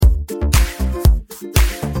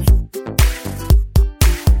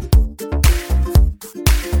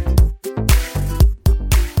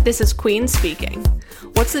This is Queen speaking.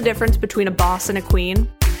 What's the difference between a boss and a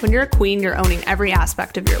queen? When you're a queen, you're owning every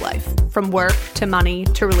aspect of your life. From work to money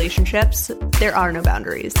to relationships, there are no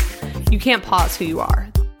boundaries. You can't pause who you are.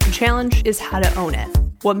 The challenge is how to own it.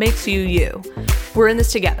 What makes you, you. We're in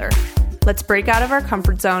this together. Let's break out of our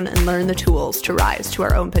comfort zone and learn the tools to rise to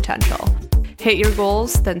our own potential. Hit your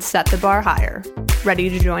goals, then set the bar higher. Ready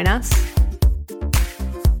to join us?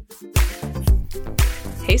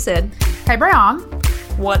 Hey, Sid. Hey, Brian.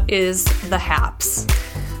 What is the haps?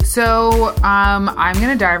 So, I'm going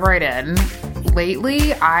to dive right in.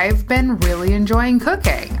 Lately, I've been really enjoying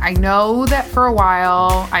cooking. I know that for a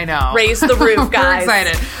while, Raise the roof, guys. We're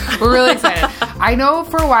excited. We're really excited. I know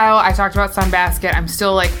for a while I talked about Sunbasket. I'm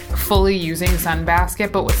still fully using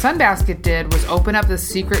Sunbasket, but what Sunbasket did was open up this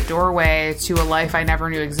secret doorway to a life I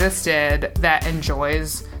never knew existed that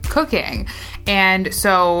enjoys cooking. And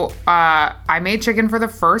so I made chicken for the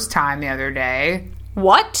first time the other day.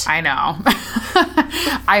 What? I know.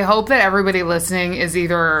 I hope that everybody listening is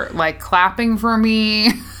either clapping for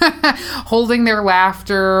me, holding their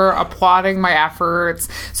laughter, applauding my efforts.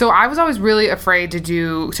 So I was always really afraid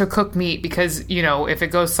to cook meat because, if it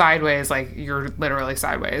goes sideways, you're literally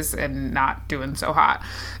sideways and not doing so hot.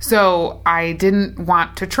 So I didn't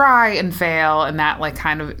want to try and fail, and that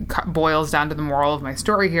kind of boils down to the moral of my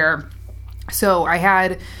story here. So I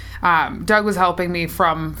had Doug was helping me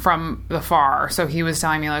from the far. So he was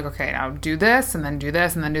telling me okay, now do this and then do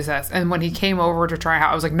this and then do this. And when he came over to try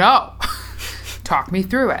out, I was like, no, talk me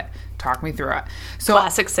through it. So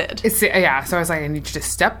classic Sid. Yeah. So I was like, I need you to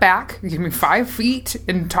step back, give me 5 feet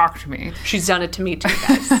and talk to me. She's done it to me too,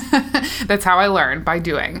 guys. That's how I learned, by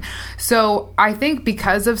doing. So I think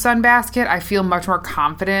because of Sunbasket, I feel much more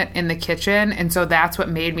confident in the kitchen. And so that's what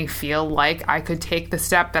made me feel like I could take the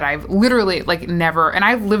step that I've literally never, and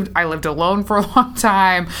I lived alone for a long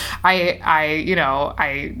time.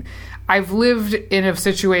 I've lived in a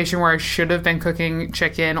situation where I should have been cooking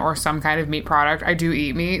chicken or some kind of meat product. I do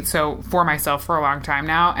eat meat, so for myself for a long time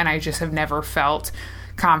now, and I just have never felt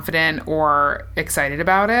confident or excited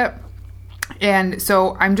about it. And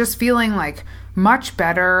so I'm just feeling much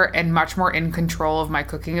better and much more in control of my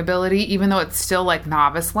cooking ability, even though it's still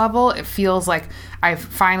novice level. It feels like I've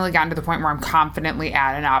finally gotten to the point where I'm confidently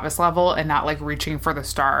at a novice level and not reaching for the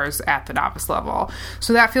stars at the novice level.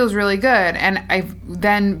 So that feels really good. And I've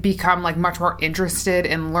then become much more interested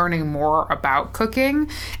in learning more about cooking.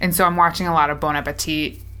 And so I'm watching a lot of Bon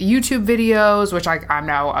Appetit YouTube videos, which I'm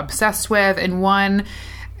now obsessed with. And one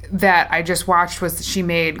that I just watched was she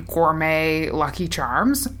made gourmet Lucky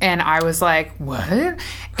Charms, and I was like, what?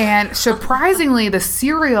 And surprisingly, the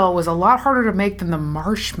cereal was a lot harder to make than the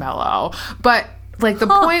marshmallow. But the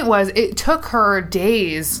point was, it took her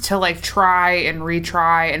days to try and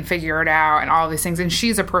retry and figure it out and all these things. And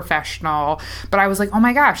she's a professional, but I was like, oh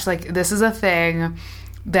my gosh, this is a thing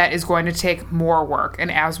that is going to take more work.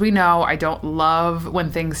 And as we know, I don't love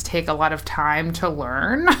when things take a lot of time to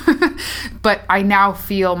learn, but I now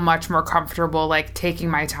feel much more comfortable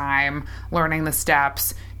taking my time, learning the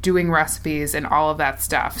steps, doing recipes and all of that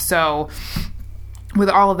stuff. So with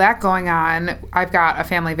all of that going on, I've got a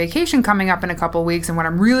family vacation coming up in a couple weeks, and what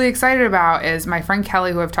I'm really excited about is my friend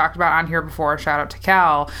Kelly, who I've talked about on here before, shout out to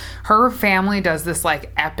Kel, her family does this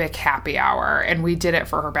epic happy hour, and we did it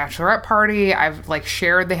for her bachelorette party. I've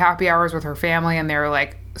shared the happy hours with her family, and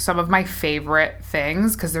they're some of my favorite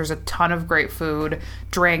things because there's a ton of great food,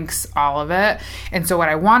 drinks, all of it. And so what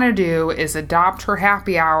I want to do is adopt her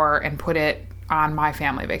happy hour and put it on my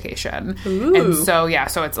family vacation. Ooh. And so,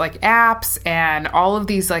 so it's apps and all of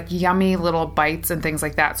these yummy little bites and things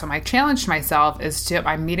like that. So my challenge to myself is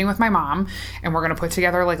I'm meeting with my mom, and we're going to put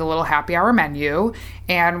together a little happy hour menu,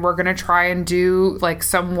 and we're going to try and do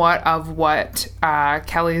somewhat of what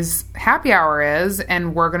Kelly's happy hour is,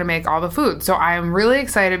 and we're going to make all the food. So I'm really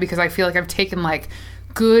excited because I feel I've taken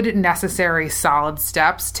good, necessary, solid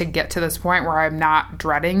steps to get to this point where I'm not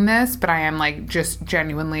dreading this, but I am just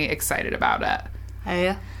genuinely excited about it.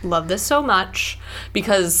 I love this so much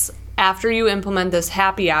because after you implement this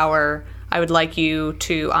happy hour, I would like you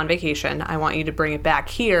to, on vacation, I want you to bring it back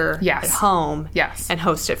here at home and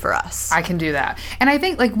host it for us. I can do that. And I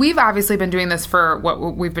think, we've obviously been doing this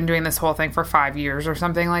we've been doing this whole thing for 5 years or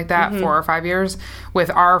something like that, 4 or 5 years, with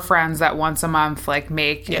our friends that once a month,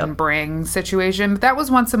 make and bring situation. But that was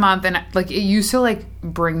once a month, and, it used to,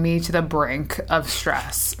 bring me to the brink of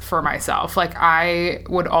stress for myself. Like, I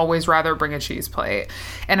would always rather bring a cheese plate.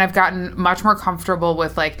 And I've gotten much more comfortable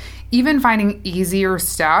with, like, even finding easier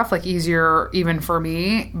stuff, like easier even for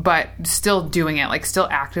me, but still doing it, like still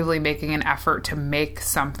actively making an effort to make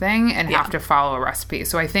something and have to follow a recipe.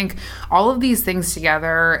 So I think all of these things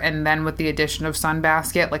together, and then with the addition of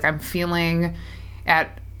Sunbasket, like, I'm feeling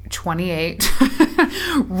at 28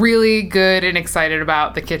 really good and excited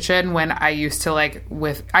about the kitchen, when I used to, like,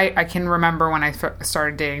 I can remember when I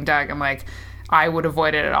started dating Doug, I'm like, I would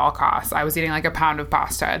avoid it at all costs. I was eating like a pound of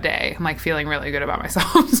pasta a day. I'm like feeling really good about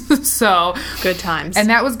myself. So good times. And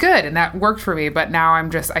that was good. And that worked for me. But now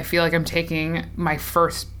I feel like I'm taking my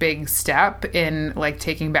first big step in, like,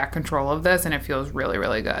 taking back control of this. And it feels really,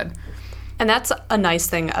 really good. And that's a nice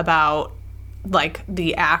thing about, like,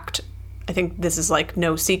 the act. I think this is, like,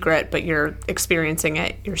 no secret, but you're experiencing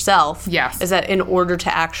it yourself. Yes. Is that in order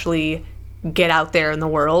to actually get out there in the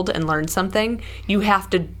world and learn something, you have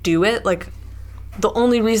to do it. Like, the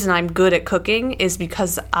only reason I'm good at cooking is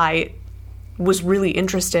because I was really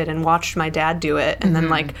interested and watched my dad do it. And then,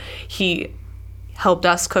 like, he helped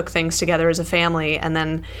us cook things together as a family. And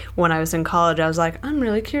then when I was in college, I was like, I'm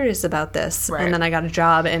really curious about this. Right. And then I got a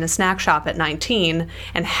job in a snack shop at 19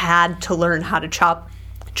 and had to learn how to chop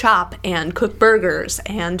and cook burgers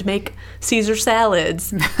and make Caesar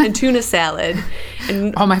salads and tuna salad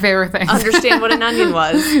and all my favorite things. Understand what an onion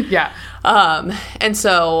was. Yeah. And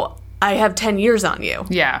so I have 10 years on you.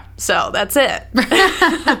 Yeah. So that's it. Where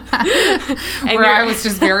I was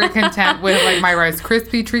just very content with, like, my Rice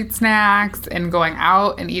Krispie treat snacks and going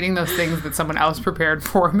out and eating those things that someone else prepared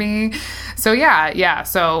for me. So yeah.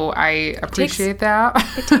 So I appreciate that.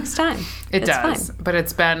 It takes time. It does. Fine. But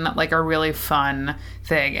it's been, like, a really fun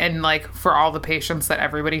thing. And, like, for all the patience that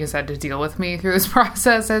everybody has had to deal with me through this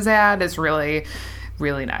process has had, is really,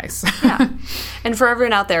 really nice. Yeah. And for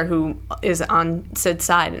everyone out there who is on Sid's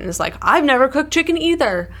side and is like, I've never cooked chicken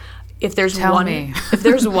either. If there's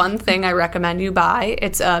one thing I recommend you buy,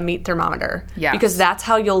 it's a meat thermometer. Yes. Because that's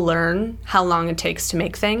how you'll learn how long it takes to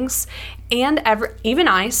make things. And even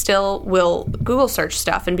I still will Google search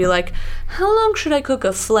stuff and be like, how long should I cook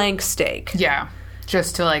a flank steak? Yeah.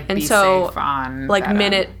 Just to, like, be safe on, like,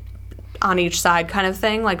 minute on each side kind of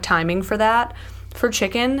thing, like timing for that. For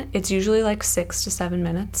chicken, it's usually like 6 to 7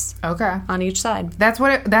 minutes. Okay. On each side. That's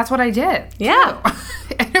what I did. Yeah.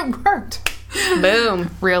 And it worked.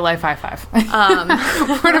 Boom. Real life high five.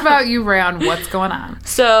 What about you, Rayon? What's going on?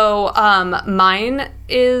 So, mine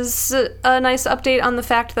is a nice update on the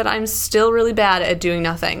fact that I'm still really bad at doing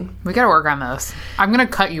nothing. We got to work on this. I'm going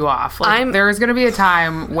to cut you off. Like, there is going to be a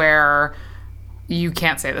time where you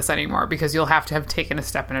can't say this anymore because you'll have to have taken a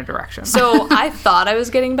step in a direction. So I thought I was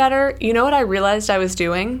getting better. You know what I realized I was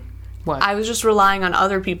doing? What? I was just relying on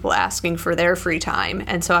other people asking for their free time.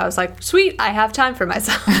 And so I was like, sweet, I have time for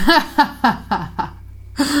myself.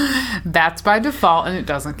 That's by default, and it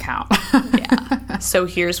doesn't count. Yeah. So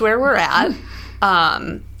here's where we're at.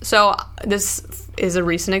 So this is a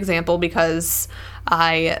recent example because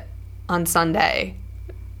I, on Sunday,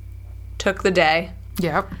 took the day.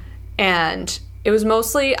 Yep. And it was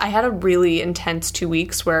mostly, I had a really intense 2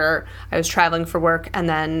 weeks where I was traveling for work, and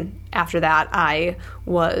then after that I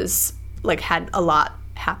was, like, had a lot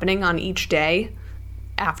happening on each day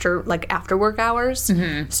after work hours.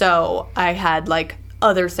 Mm-hmm. So I had, like,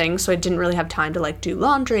 other things, so I didn't really have time to, like, do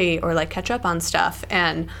laundry or, like, catch up on stuff.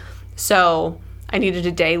 And so I needed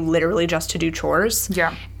a day literally just to do chores.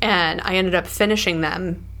 Yeah. And I ended up finishing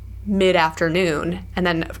them mid-afternoon, and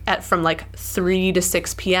then from like 3 to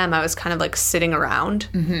 6 p.m. I was kind of like sitting around,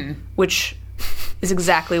 which is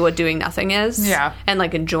exactly what doing nothing is. Yeah. And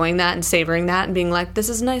like enjoying that and savoring that and being like, this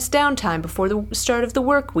is nice downtime before the start of the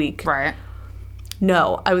work week. Right.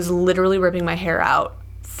 No, I was literally ripping my hair out,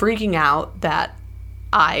 freaking out that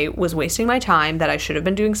I was wasting my time, that I should have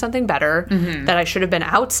been doing something better, that I should have been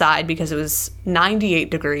outside because it was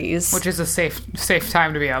 98 degrees. Which is a safe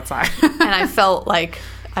time to be outside. And I felt like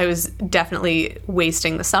I was definitely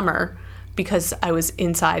wasting the summer because I was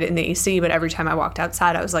inside in the AC, but every time I walked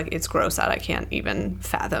outside, I was like, it's gross out. I can't even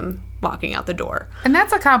fathom walking out the door. And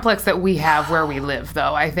that's a complex that we have where we live,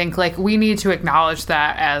 though. I think, like, we need to acknowledge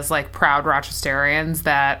that as, like, proud Rochesterians,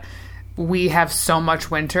 that we have so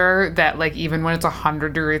much winter that, like, even when it's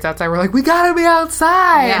 100 degrees outside, we're like, we gotta be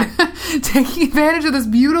outside. Yeah. Taking advantage of this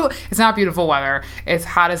beautiful, it's not beautiful weather. It's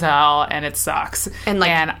hot as hell and it sucks. And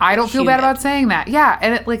I don't feel bad about saying that. Yeah.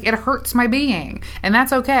 And it hurts my being, and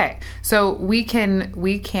that's okay. So we can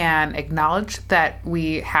acknowledge that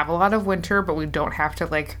we have a lot of winter, but we don't have to,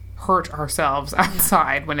 like, hurt ourselves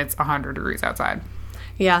outside when it's 100 degrees outside.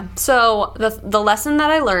 Yeah. So the lesson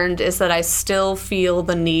that I learned is that I still feel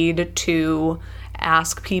the need to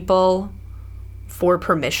ask people for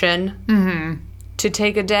permission to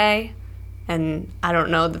take a day. And I don't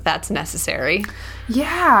know that that's necessary.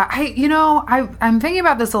 Yeah, I'm thinking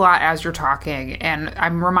about this a lot as you're talking, and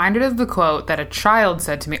I'm reminded of the quote that a child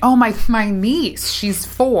said to me. Oh, my niece, she's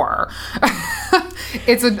 4.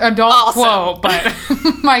 It's an adult quote, but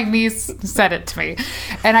my niece said it to me.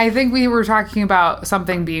 And I think we were talking about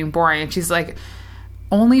something being boring, and she's like,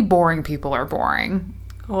 only boring people are boring.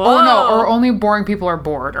 Whoa. Oh, no, or only boring people are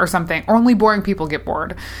bored or something. Or only boring people get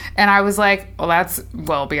bored. And I was like, well, that's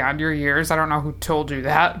well beyond your years. I don't know who told you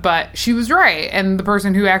that. But she was right. And the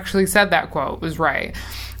person who actually said that quote was right.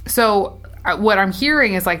 So what I'm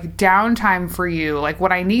hearing is like downtime for you. Like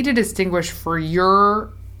what I need to distinguish for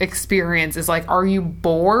your experience is like, are you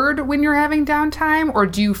bored when you're having downtime? Or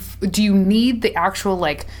do you need the actual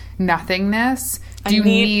like nothingness? Do you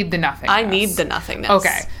need the nothingness? I need the nothingness.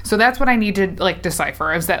 Okay. So that's what I need to like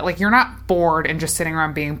decipher is that like you're not bored and just sitting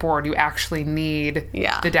around being bored. You actually need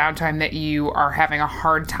the downtime that you are having a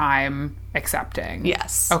hard time accepting.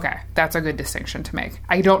 Yes. Okay. That's a good distinction to make.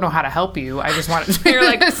 I don't know how to help you. I just wanted to make You're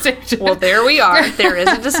like, distinction. Well, there we are. There is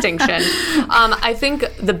a distinction. I think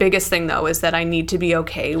the biggest thing though is that I need to be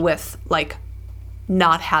okay with like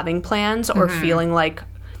not having plans or feeling like,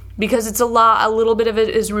 because it's a little bit of it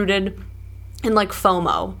is rooted in like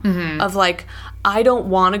FOMO of like, I don't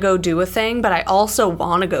want to go do a thing, but I also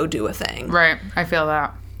want to go do a thing. Right. I feel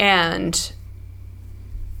that. And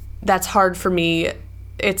that's hard for me.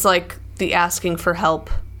 It's like the asking for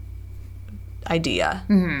help idea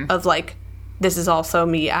of like, this is also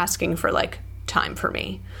me asking for like time for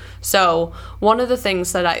me. So one of the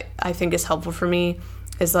things that I think is helpful for me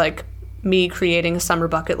is like me creating a summer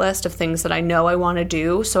bucket list of things that I know I want to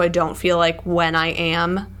do. So I don't feel like when I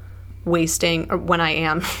am wasting, or when I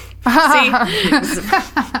am,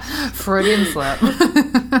 Freudian slip.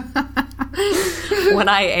 When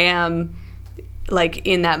I am like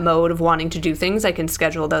in that mode of wanting to do things, I can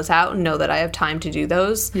schedule those out and know that I have time to do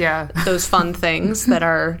those. Yeah. Those fun things that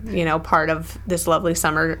are, part of this lovely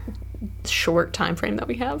summer short time frame that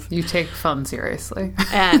we have. You take fun seriously.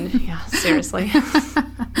 And yeah, seriously.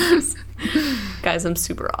 Guys, I'm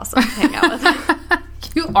super awesome to hang out with.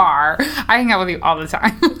 You are. I hang out with you all the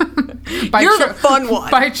time. You're the fun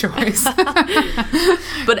one. By choice.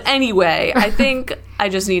 But anyway, I think I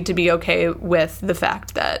just need to be okay with the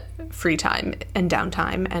fact that free time and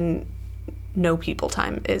downtime and no people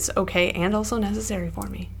time is okay and also necessary for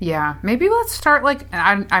me. Yeah. Maybe let's start like,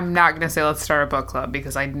 I'm not going to say let's start a book club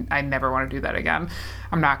because I never want to do that again.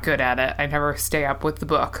 I'm not good at it. I never stay up with the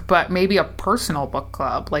book. But maybe a personal book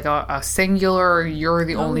club, like a singular, you're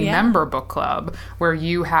the only member book club where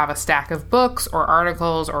you have a stack of books or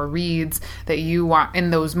articles or reads that you want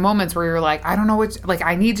in those moments where you're like, I don't know what, like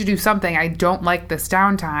I need to do something. I don't like this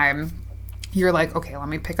downtime. You're like, okay, let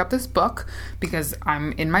me pick up this book because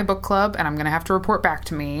I'm in my book club and I'm going to have to report back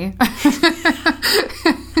to me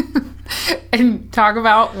and talk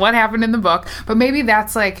about what happened in the book. But maybe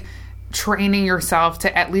that's like training yourself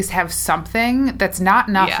to at least have something that's not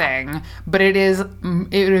nothing, but it is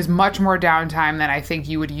much more downtime than I think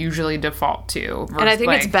you would usually default to. And I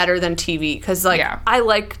think it's better than TV because I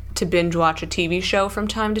like to binge watch a TV show from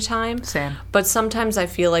time to time. Same. But sometimes I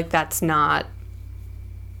feel like that's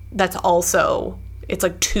also, it's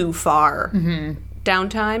like too far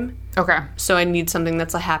downtime. Okay. So I need something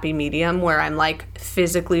that's a happy medium where I'm like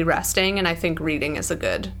physically resting, and I think reading is a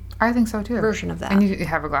good I think so too. Version of that. And you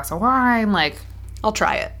have a glass of wine, like I'll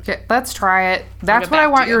try it. Okay, let's try it. That's what I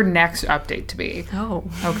want your next update to be. Oh.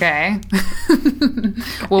 Okay.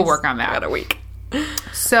 We'll work on that. I got a week.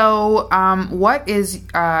 So, what is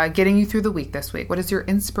getting you through the week this week? What is your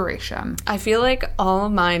inspiration? I feel like all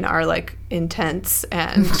of mine are like intense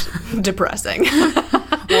and depressing.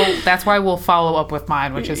 Well, that's why we'll follow up with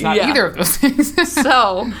mine, which is not either of those things.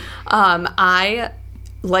 So, I,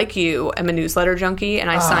 like you, am a newsletter junkie,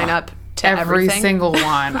 and I sign up to every everything. Single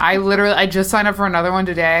one. I just signed up for another one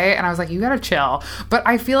today, and I was like, you gotta chill. But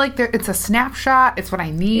I feel like it's a snapshot. It's what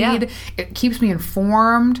I need. Yeah. It keeps me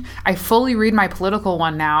informed. I fully read my political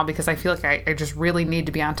one now because I feel like I just really need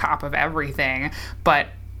to be on top of everything. But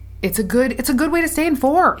it's a good way to stay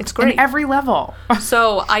informed. It's great. In every level.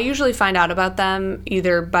 So I usually find out about them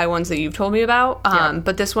either by ones that you've told me about,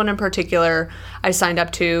 but this one in particular I signed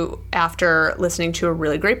up to after listening to a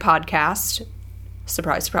really great podcast.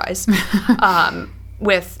 Surprise, surprise.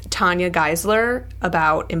 with Tanya Geisler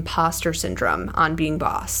about imposter syndrome on Being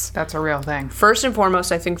Boss. That's a real thing. First and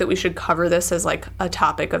foremost, I think that we should cover this as like a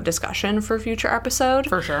topic of discussion for a future episode.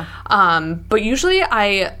 For sure. But usually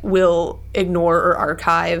I will ignore or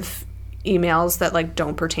archive emails that like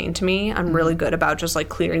don't pertain to me. I'm really good about just like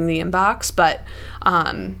clearing the inbox, but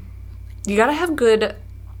you got to have good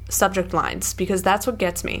subject lines because that's what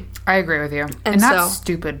gets me. I agree with you. And not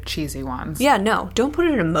stupid, cheesy ones. Yeah, no. Don't put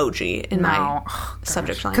an emoji in my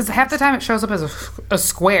subject line. Because half the time it shows up as a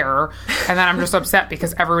square, and then I'm just upset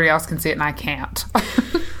because everybody else can see it and I can't.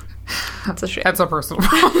 That's a shame. That's a personal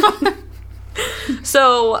problem.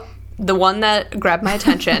 So the one that grabbed my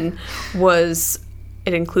attention was...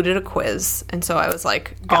 It included a quiz, and so I was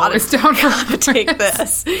like, gotta take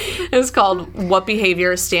this. It was called What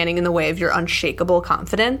Behavior is Standing in the Way of Your Unshakable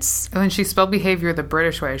Confidence? And then she spelled behavior the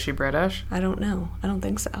British way. Is she British? I don't know. I don't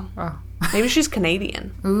think so. Oh. Maybe she's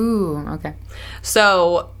Canadian. Ooh, okay.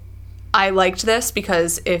 So I liked this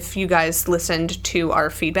because if you guys listened to our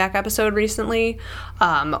feedback episode recently,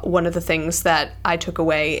 one of the things that I took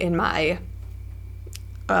away in my...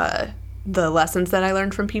 the lessons that I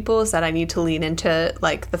learned from people is that I need to lean into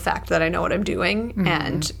like the fact that I know what I'm doing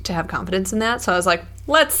and to have confidence in that. So I was like,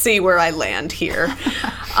 let's see where I land here.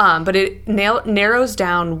 But it narrows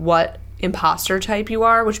down what imposter type you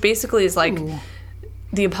are, which basically is like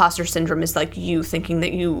the imposter syndrome is like you thinking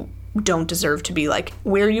that you don't deserve to be like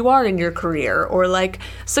where you are in your career or like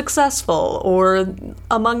successful or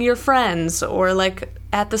among your friends or like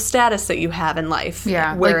at the status that you have in life.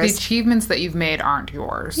 Yeah. Whereas, like the achievements that you've made aren't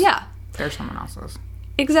yours. Yeah. They're someone else's.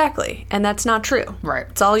 Exactly. And that's not true. Right.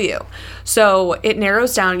 It's all you. So it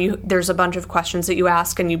narrows down. There's a bunch of questions that you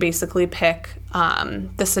ask, and you basically pick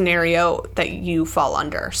the scenario that you fall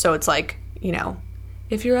under. So it's like, you know,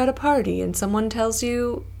 if you're at a party and someone tells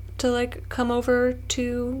you to, like, come over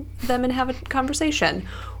to them and have a conversation,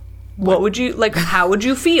 what would you, like, how would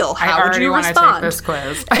you feel? How would you respond? I already want to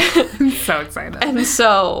take this quiz. I'm so excited. And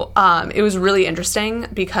so it was really interesting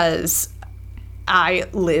because I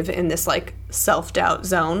live in this like self-doubt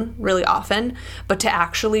zone really often, but to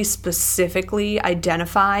actually specifically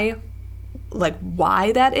identify like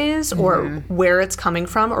why that is or where it's coming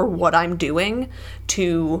from or what I'm doing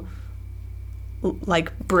to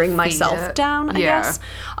like bring myself down, I guess.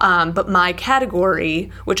 But my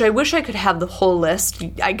category, which I wish I could have the whole list.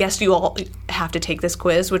 I guess you all have to take this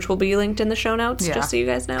quiz, which will be linked in the show notes, just so you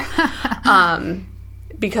guys know.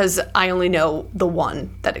 Because I only know the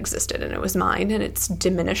one that existed, and it was mine, and it's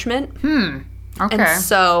diminishment. Okay. And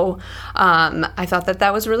so I thought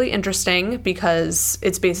that was really interesting because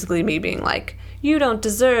it's basically me being like, you don't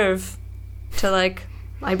deserve to, like,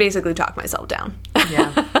 I basically talk myself down.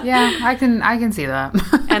 Yeah, I can see that.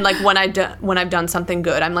 And like when I've done something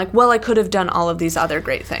good, I'm like, well, I could have done all of these other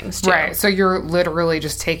great things too. Right. So you're literally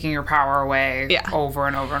just taking your power away over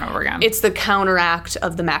and over and over again. It's the counteract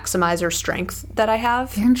of the maximizer strength that I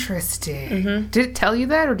have. Interesting. Did it tell you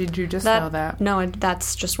that, or did you just know that? No,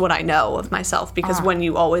 that's just what I know of myself. Because when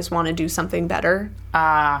you always want to do something better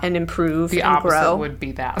and improve and grow, the opposite would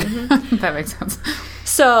be that. That makes sense.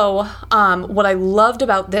 So, what I loved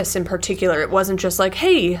about this in particular, it wasn't just like,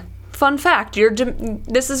 hey, fun fact,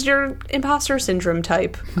 this is your imposter syndrome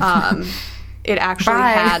type. It actually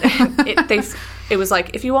had, it was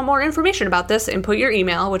like, if you want more information about this, input your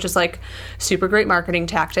email, which is like super great marketing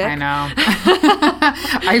tactic. I know.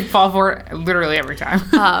 I fall for it literally every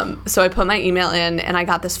time. So I put my email in, and I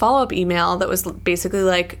got this follow-up email that was basically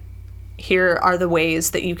like, here are the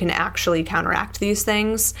ways that you can actually counteract these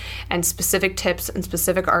things, and specific tips and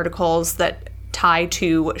specific articles that tie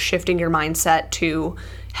to shifting your mindset to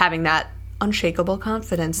having that unshakable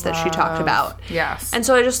confidence that she talked about. Yes. And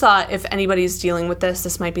so I just thought if anybody's dealing with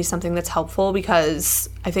this might be something that's helpful, because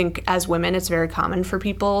I think as women, it's very common for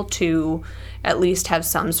people to at least have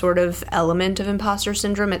some sort of element of imposter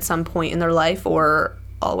syndrome at some point in their life, or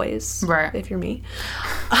always, right, if you're me.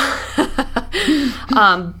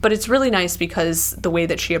 But it's really nice because the way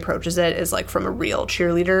that she approaches it is like from a real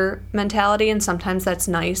cheerleader mentality, and sometimes that's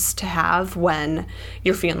nice to have when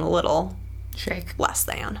you're feeling a little less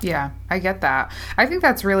than. Yeah, I get that. I think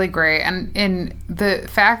that's really great. And in the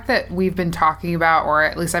fact that we've been talking about, or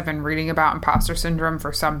at least I've been reading about imposter syndrome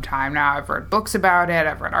for some time now. I've read books about it.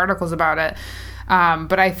 I've read articles about it.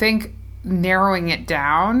 But I think narrowing it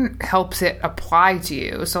down helps it apply to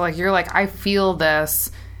you. So like, you're like, I feel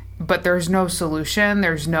this. but there's no solution,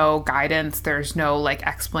 there's no guidance, there's no like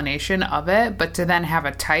explanation of it. But to then have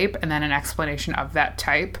a type and then an explanation of that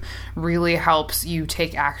type really helps you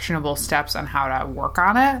take actionable steps on how to work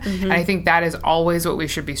on it. And I think that is always what we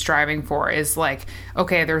should be striving for, is like,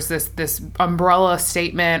 okay, there's this umbrella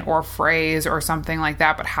statement or phrase or something like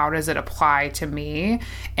that, but how does it apply to me?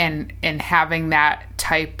 And having that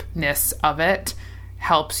typeness of it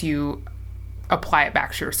helps you apply it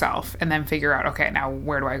back to yourself and then figure out, okay, now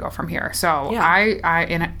where do I go from here? So Yeah.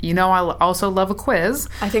 I also love a quiz.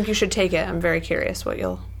 I think you should take it. I'm very curious what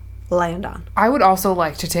you'll land on. I would also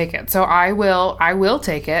like to take it. So I will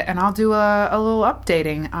take it, and I'll do a little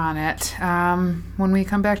updating on it when we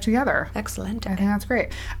come back together. Excellent. I think that's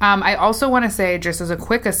great. I also want to say, just as a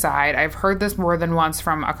quick aside, I've heard this more than once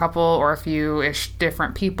from a couple or a few-ish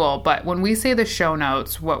different people, but when we say the show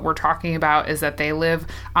notes, what we're talking about is that they live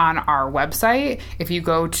on our website. If you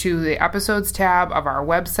go to the episodes tab of our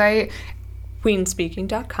website,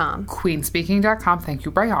 Queenspeaking.com. queenspeaking.com, thank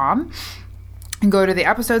you, Brian. And go to the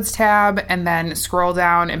episodes tab and then scroll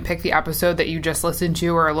down and pick the episode that you just listened to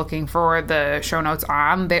or are looking for the show notes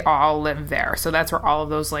on. They all live there. So that's where all of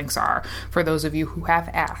those links are for those of you who have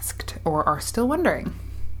asked or are still wondering.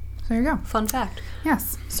 So there you go. Fun fact.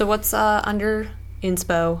 Yes. So what's under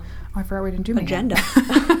inspo Oh, I forgot we didn't do agenda?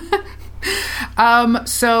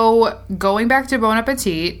 So going back to Bon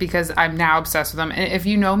Appetit, because I'm now obsessed with them. And if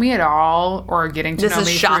you know me at all or getting to This know is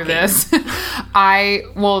me shocking. through this,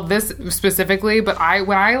 this specifically, but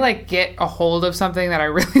when I like get a hold of something that I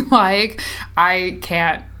really like, I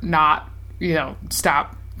can't not,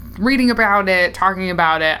 stop reading about it, talking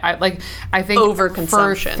about it. I think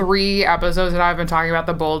Overconsumption. for 3 episodes that I've been talking about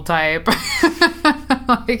the bold type,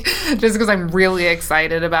 just because I'm really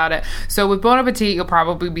excited about it. So with Bon Appetit, you'll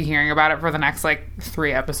probably be hearing about it for the next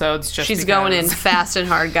 3 episodes. She's going in fast and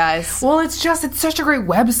hard, guys. Well, it's such a great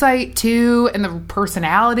website too, and the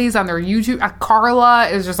personalities on their YouTube. Carla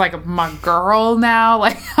is just like my girl now. I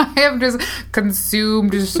have just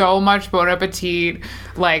consumed so much Bon Appetit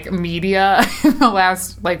media in the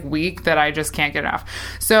last week that I just can't get enough.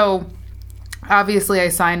 So obviously I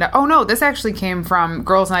signed up. Oh no, this actually came from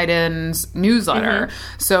Girls Night In's newsletter.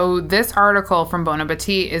 So this article from Bon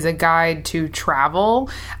Appetit is a guide to travel.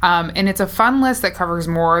 And it's a fun list that covers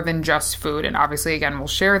more than just food. And obviously, again, we'll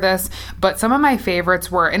share this. But some of my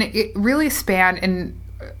favorites were, and it really spanned in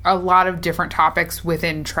a lot of different topics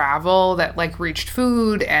within travel that reached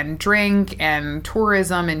food and drink and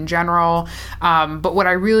tourism in general. But what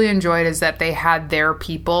I really enjoyed is that they had their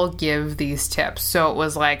people give these tips. So it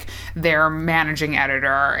was their managing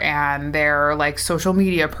editor and their social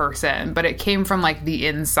media person, but it came from the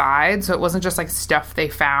inside. So it wasn't just stuff they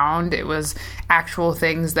found. It was actual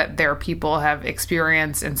things that their people have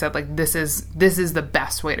experienced and said this is the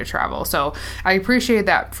best way to travel. So I appreciate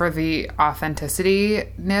that for the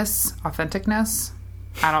authenticness.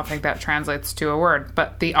 I don't think that translates to a word,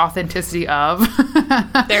 but the authenticity of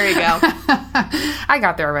There you go. I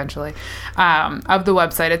got there eventually, of the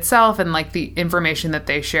website itself and the information that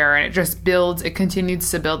they share. And it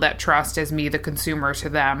continues to build that trust as me, the consumer, to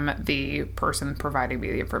them, the person providing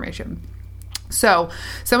me the information. So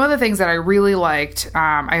some of the things that I really liked,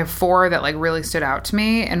 I have 4 that really stood out to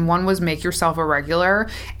me. And one was make yourself a regular.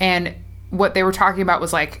 And what they were talking about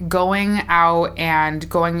was going out and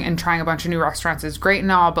going and trying a bunch of new restaurants is great and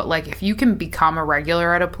all, but if you can become a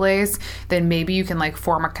regular at a place, then maybe you can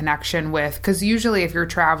form a connection with, because usually if you're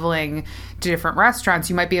traveling to different restaurants,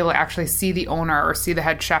 you might be able to actually see the owner or see the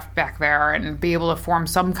head chef back there and be able to form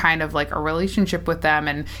some kind of a relationship with them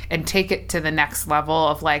and take it to the next level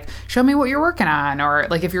of show me what you're working on, or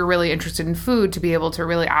if you're really interested in food, to be able to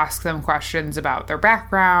really ask them questions about their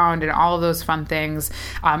background and all of those fun things.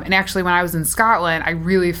 And actually when I was in Scotland, I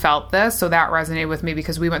really felt this, so that resonated with me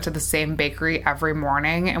because we went to the same bakery every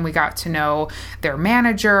morning and we got to know their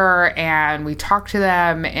manager and we talked to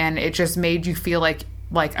them, and it just made you feel like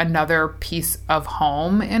another piece of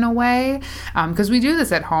home in a way, because we do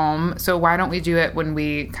this at home, so why don't we do it when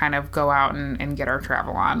we kind of go out and get our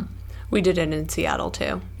travel on? We did it in Seattle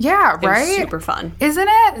too. Yeah, It right? was super fun. Isn't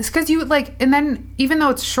it? It's because you and then even though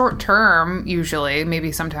it's short term, usually,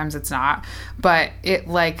 maybe sometimes it's not, but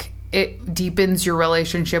it deepens your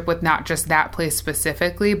relationship with not just that place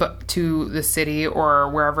specifically, but to the city or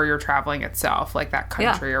wherever you're traveling itself, that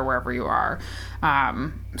country or wherever you are.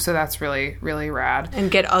 So that's really, really rad. And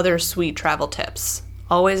get other sweet travel tips.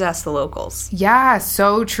 Always ask the locals. Yeah,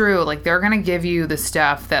 so true. They're going to give you the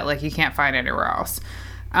stuff that you can't find anywhere else.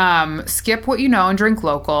 Skip what you know and drink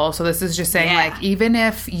local. So this is just saying even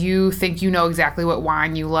if you think you know exactly what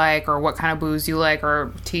wine you like or what kind of booze you like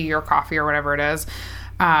or tea or coffee or whatever it is,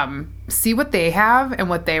 see what they have and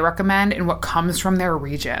what they recommend and what comes from their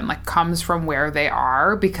region, like comes from where they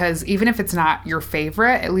are, because even if it's not your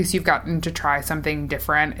favorite, at least you've gotten to try something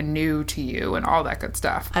different and new to you and all that good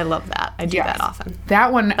stuff. I love that. I do that often.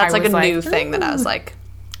 That one, that's like a new thing that I was like,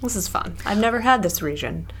 this is fun. I've never had this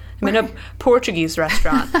region. I'm in a Portuguese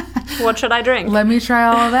restaurant. What should I drink? Let me try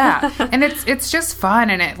all of that. And it's just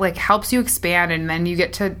fun, and it like helps you expand, and then you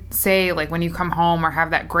get to say, like, when you come home or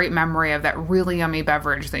have that great memory of that really yummy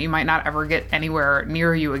beverage that you might not ever get anywhere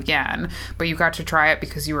near you again, but you got to try it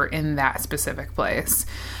because you were in that specific place.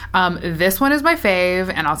 This one is my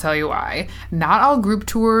fave, and I'll tell you why. Not all group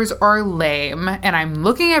tours are lame, and I'm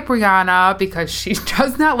looking at Brianna because she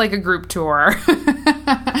does not like a group tour.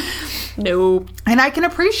 Nope. And I can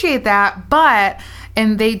appreciate that, but...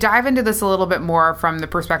 And they dive into this a little bit more from the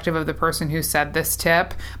perspective of the person who said this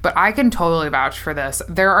tip, but I can totally vouch for this.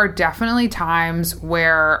 There are definitely times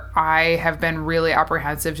where I have been really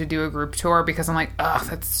apprehensive to do a group tour because I'm like, ugh,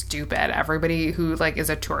 that's stupid. Everybody who like is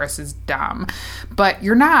a tourist is dumb. But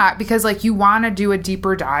you're not, because like you want to do a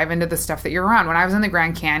deeper dive into the stuff that you're around. When I was in the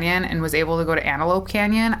Grand Canyon and was able to go to Antelope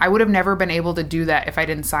Canyon, I would have never been able to do that if I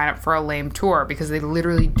didn't sign up for a lame tour, because they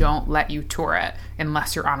literally don't let you tour it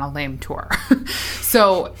unless you're on a lame tour.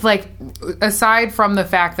 So, like, aside from the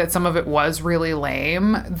fact that some of it was really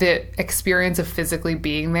lame, the experience of physically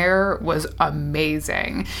being there was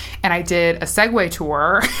amazing. And I did a Segway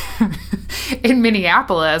tour in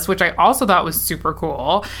Minneapolis, which I also thought was super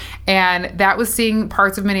cool. And that was seeing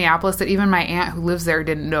parts of Minneapolis that even my aunt who lives there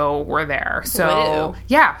didn't know were there. So,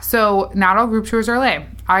 yeah. So, not all group tours are lame.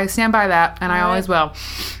 I stand by that, and I always will.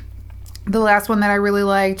 The last one that I really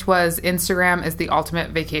liked was Instagram is the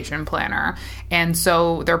ultimate vacation planner. And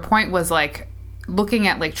so their point was like looking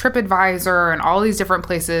at like TripAdvisor and all these different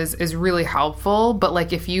places is really helpful. But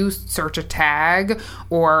like if you search a tag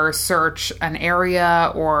or search an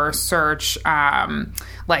area or search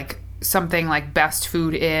like something like best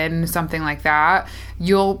food in, something like that,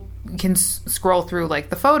 you can scroll through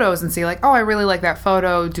like the photos and see like, oh, I really like that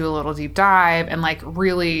photo, do a little deep dive and like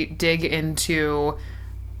really dig into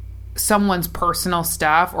someone's personal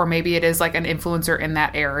stuff, or maybe it is like an influencer in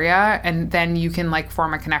that area, and then you can like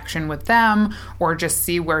form a connection with them or just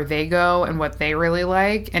see where they go and what they really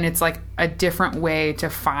like. And it's like a different way to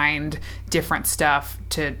find different stuff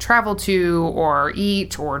to travel to or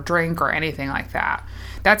eat or drink or anything like that.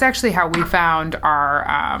 That's actually how we found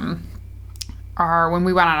our when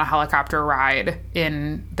we went on a helicopter ride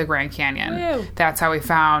in the Grand Canyon. Ew. That's how we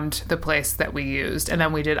found the place that we used. And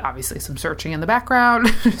then we did obviously some searching in the background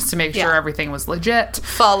just to make sure everything was legit.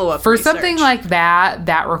 Follow-up For research. something like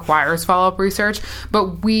that requires follow-up research.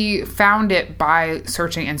 But we found it by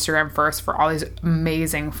searching Instagram first for all these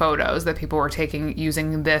amazing photos that people were taking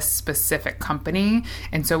using this specific company.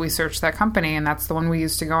 And so we searched that company, and that's the one we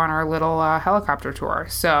used to go on our little helicopter tour.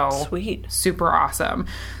 So sweet. Super awesome.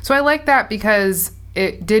 So I like that because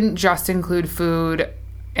it didn't just include food,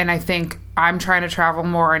 and I think I'm trying to travel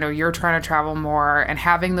more. I know you're trying to travel more, and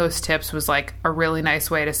having those tips was like a really nice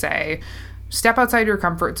way to say, step outside your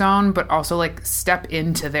comfort zone, but also like step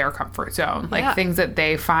into their comfort zone. Like things that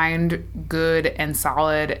they find good and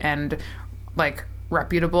solid and like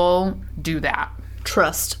reputable, do that.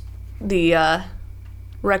 Trust the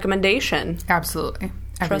recommendation. Absolutely.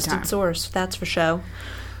 Every Trusted time. source, that's for show.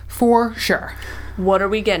 For sure. What are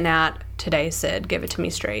we getting at today, Sid? Give it to me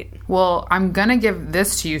straight. Well, I'm going to give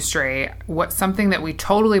this to you straight. Something that we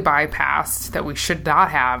totally bypassed that we should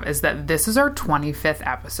not have is that this is our 25th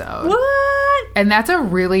episode. What? And that's a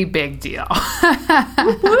really big deal.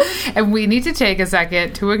 And we need to take a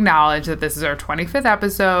second to acknowledge that this is our 25th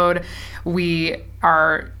episode. We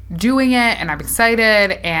are doing it, and I'm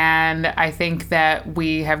excited, and I think that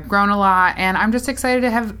we have grown a lot, and I'm just excited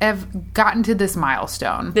to have gotten to this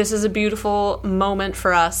milestone. This is a beautiful moment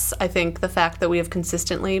for us. I think the fact that we have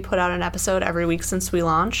consistently put out an episode every week since we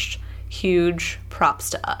launched, huge props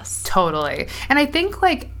to us. Totally. And I think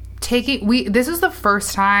like this is the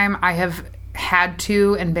first time I have had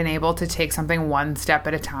to and been able to take something one step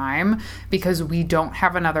at a time, because we don't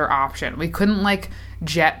have another option. We couldn't like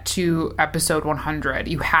jet to episode 100.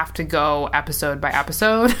 You have to go episode by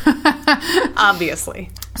episode. Obviously.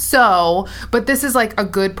 So, but this is like a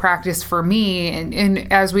good practice for me.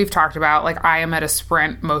 And as we've talked about, like I am at a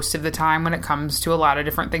sprint most of the time when it comes to a lot of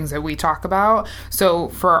different things that we talk about. So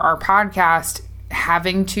for our podcast,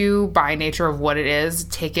 having to, by nature of what it is,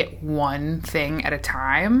 take it one thing at a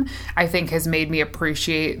time, I think has made me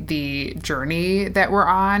appreciate the journey that we're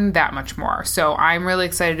on that much more. So I'm really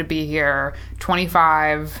excited to be here.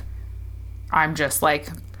 25, I'm just like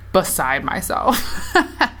beside myself.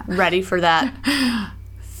 Ready for that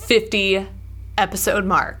 50 episode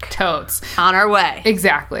mark. Totes. On our way.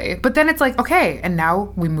 Exactly. But then it's like, okay, and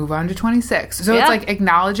now we move on to 26. So Yeah. it's like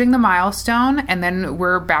acknowledging the milestone, and then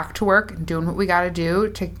we're back to work and doing what we got to do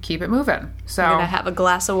to keep it moving. So You're going to have a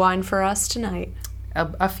glass of wine for us tonight.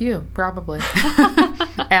 a few, probably,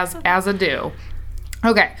 as a do.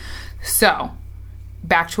 Okay, so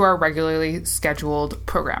back to our regularly scheduled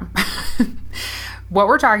program. What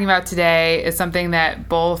we're talking about today is something that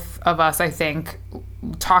both of us, I think,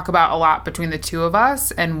 talk about a lot between the two of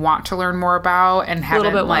us and want to learn more about and A haven't,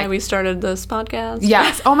 little bit like, why we started this podcast.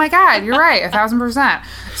 Yes. Oh my God. You're right. 1,000%.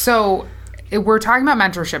 So we're talking about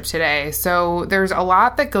mentorship today. So there's a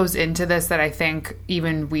lot that goes into this that I think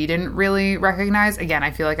even we didn't really recognize. Again,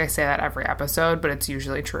 I feel like I say that every episode, but it's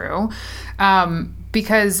usually true.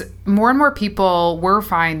 Because more and more people we're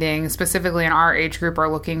finding, specifically in our age group, are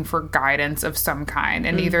looking for guidance of some kind.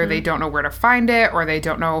 And either they don't know where to find it, or they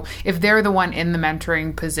don't know if they're the one in the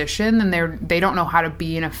mentoring position, then they don't know how to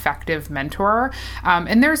be an effective mentor.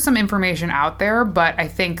 And there's some information out there, but I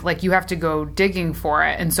think like you have to go digging for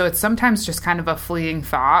it. And so it's sometimes just kind of a fleeting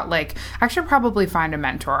thought, like, I should probably find a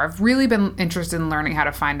mentor. I've really been interested in learning how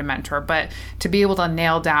to find a mentor, but to be able to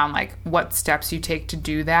nail down like what steps you take to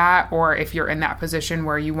do that, or if you're in that position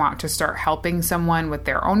where you want to start helping someone with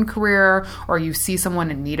their own career, or you see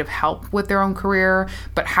someone in need of help with their own career,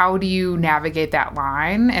 but how do you navigate that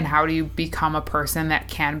line, and how do you become a person that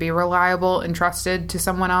can be reliable and trusted to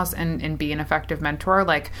someone else and be an effective mentor?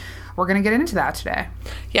 Like, we're going to get into that today.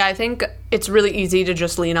 Yeah, I think it's really easy to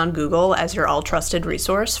just lean on Google as your all-trusted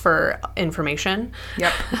resource for information.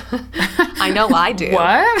 Yep. I know I do.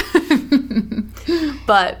 What?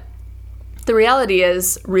 But the reality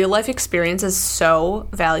is real life experience is so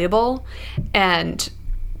valuable, and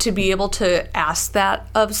to be able to ask that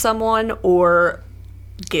of someone or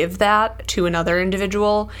give that to another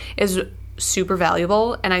individual is super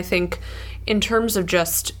valuable. And I think in terms of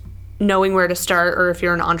just knowing where to start, or if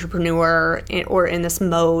you're an entrepreneur or in this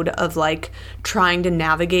mode of like trying to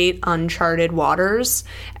navigate uncharted waters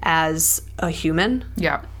as a human.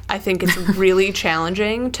 Yeah. I think it's really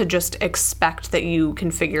challenging to just expect that you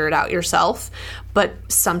can figure it out yourself. But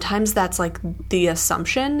sometimes that's like the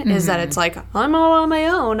assumption is that it's like, I'm all on my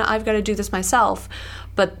own. I've got to do this myself.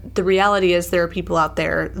 But the reality is there are people out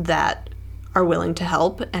there that are willing to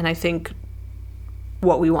help. And I think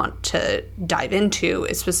what we want to dive into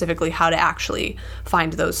is specifically how to actually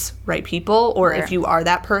find those right people. Or if you are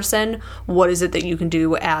that person, what is it that you can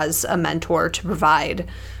do as a mentor to provide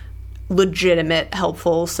legitimate,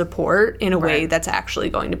 helpful support in a way that's actually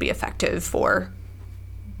going to be effective for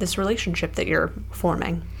this relationship that you're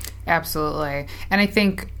forming. Absolutely. And I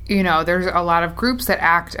think, you know, there's a lot of groups that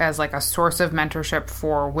act as like a source of mentorship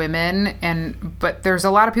for women, but there's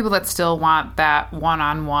a lot of people that still want that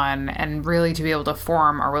one-on-one and really to be able to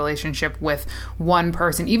form a relationship with one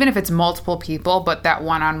person, even if it's multiple people, but that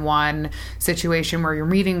one-on-one situation where you're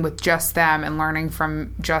meeting with just them and learning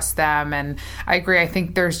from just them. And I agree. I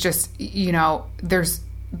think there's just, you know,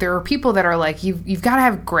 there are people that are like, you've got to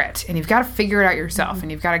have grit and you've got to figure it out yourself and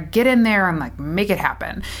you've got to get in there and like make it happen.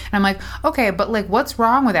 And I'm like, okay, but like what's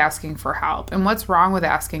wrong with asking for help, and what's wrong with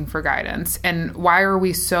asking for guidance, and why are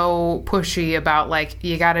we so pushy about like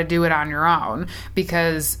you got to do it on your own?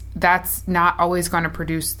 Because that's not always going to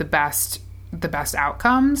produce the best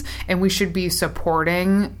outcomes. And we should be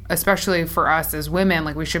supporting, especially for us as women,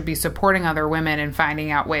 like we should be supporting other women and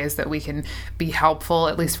finding out ways that we can be helpful,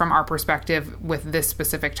 at least from our perspective with this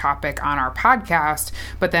specific topic on our podcast.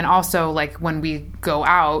 But then also like when we go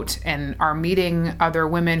out and are meeting other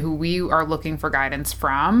women who we are looking for guidance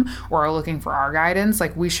from or are looking for our guidance,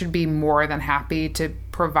 like we should be more than happy to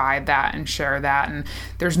provide that and share that. And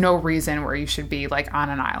there's no reason where you should be like on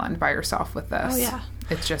an island by yourself with this. Oh yeah.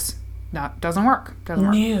 It's just doesn't work.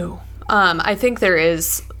 No. I think there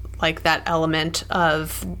is like that element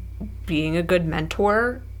of being a good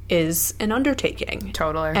mentor is an undertaking.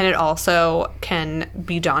 Totally. And it also can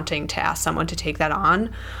be daunting to ask someone to take that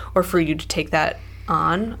on, or for you to take that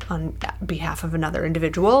on behalf of another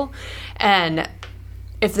individual. And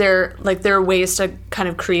if there are ways to kind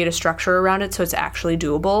of create a structure around it so it's actually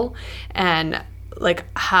doable, and like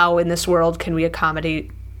how in this world can we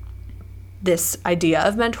accommodate this idea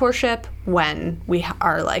of mentorship when we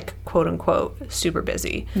are like quote unquote super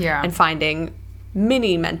busy. Yeah. And finding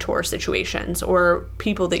mini mentor situations or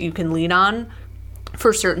people that you can lean on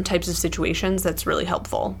for certain types of situations that's really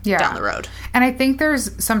helpful down the road. And I think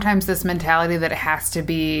there's sometimes this mentality that it has to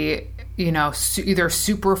be, either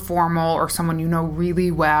super formal or someone you know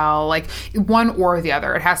really well, like one or the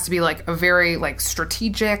other. It has to be like a very like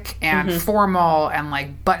strategic and formal and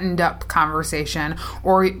like buttoned up conversation,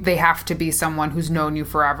 or they have to be someone who's known you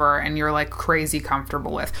forever and you're like crazy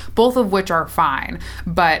comfortable with, both of which are fine.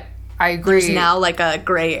 But I agree. There's now like a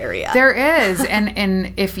gray area. There is.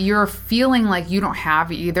 And if you're feeling like you don't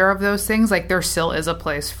have either of those things, like there still is a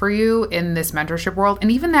place for you in this mentorship world.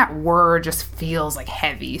 And even that word just feels like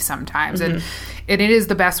heavy sometimes. And it is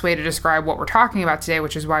the best way to describe what we're talking about today,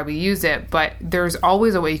 which is why we use it. But there's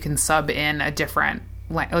always a way you can sub in a different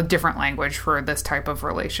language for this type of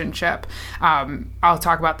relationship. I'll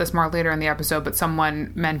talk about this more later in the episode, but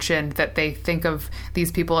someone mentioned that they think of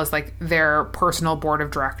these people as like their personal board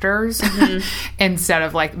of directors instead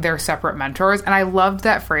of like their separate mentors. And I loved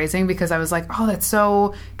that phrasing because I was like, oh, that's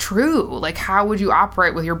so true. Like, how would you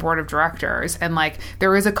operate with your board of directors? And like,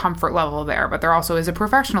 there is a comfort level there, but there also is a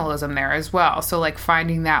professionalism there as well. So like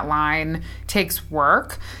finding that line takes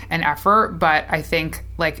work and effort. But I think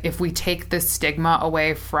like if we take this stigma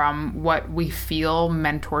away from what we feel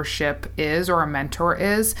mentorship is or a mentor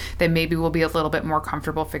is, then maybe we'll be a little bit more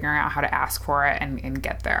comfortable figuring out how to ask for it and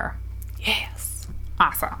get there. Yes.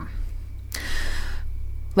 Awesome.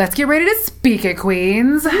 Let's get ready to speak it,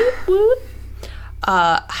 queens.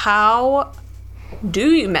 How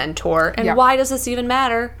do you mentor, and why does this even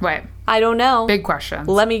matter? Right. I don't know. Big questions.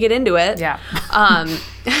 Let me get into it. Yeah.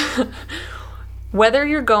 Whether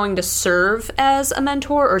you're going to serve as a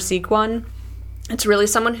mentor or seek one, it's really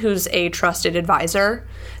someone who's a trusted advisor,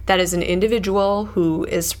 that is an individual who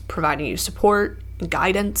is providing you support and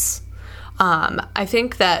guidance. I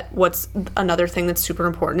think that what's another thing that's super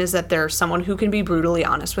important is that there's someone who can be brutally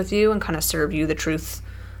honest with you and kind of serve you the truth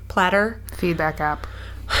platter. Feedback app.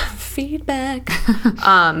 Feedback.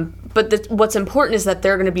 But what's important is that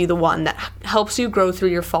they're going to be the one that helps you grow through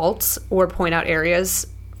your faults or point out areas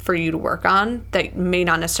for you to work on that may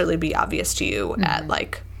not necessarily be obvious to you at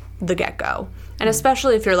like the get-go. And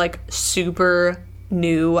especially if you're like super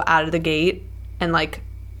new out of the gate and like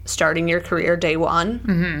starting your career day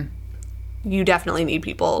one, you definitely need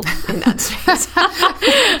people in that space.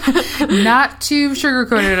 Not to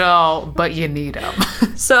sugarcoat it at all, but you need them.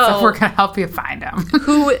 So we're going to help you find them.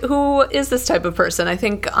 Who is this type of person? I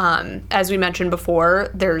think, as we mentioned before,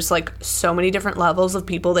 there's like so many different levels of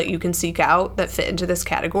people that you can seek out that fit into this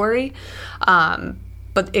category.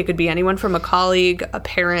 But it could be anyone from a colleague, a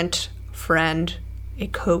parent, friend, a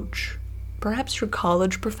coach, perhaps your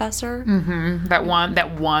college professor. That one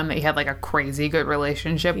that you had like a crazy good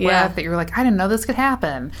relationship with, that you're like, I didn't know this could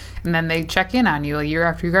happen. And then they check in on you a year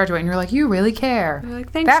after you graduate and you're like, you really care. You're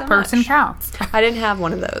like, thanks that so person much. counts. I didn't have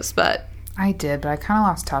one of those, but I did, but I kind of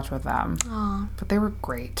lost touch with them. Aww. But they were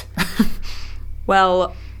great.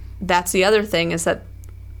 Well, that's the other thing, is that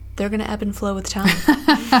they're going to ebb and flow with time.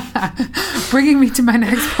 Bringing me to my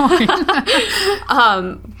next point.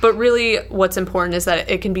 But really what's important is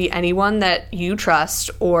that it can be anyone that you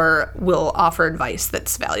trust or will offer advice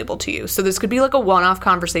that's valuable to you. So this could be like a one-off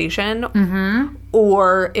conversation,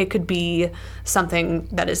 or it could be something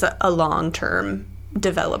that is a long-term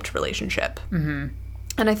developed relationship. And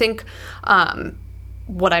I think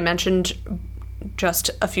what I mentioned just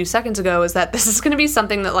a few seconds ago is that this is going to be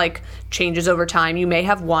something that like changes over time. You may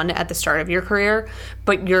have one at the start of your career,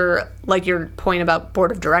 but you're like your point about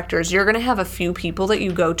board of directors, you're going to have a few people that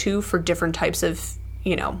you go to for different types of,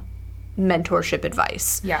 mentorship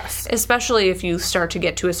advice. Yes. Especially if you start to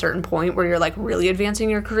get to a certain point where you're like really advancing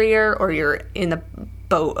your career, or you're in the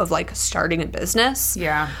boat of like starting a business.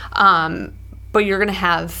 Yeah. But you're going to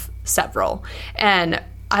have several. And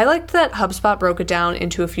I liked that HubSpot broke it down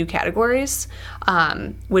into a few categories,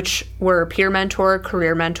 which were peer mentor,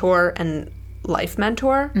 career mentor, and life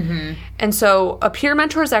mentor. And so a peer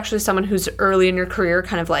mentor is actually someone who's early in your career,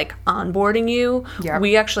 kind of like onboarding you. Yep.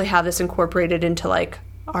 We actually have this incorporated into like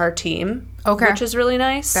our team, which is really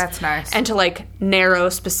nice. That's nice. And to like narrow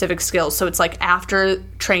specific skills. So it's like after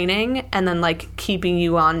training and then like keeping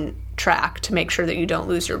you on track to make sure that you don't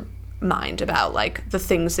lose your mind about like the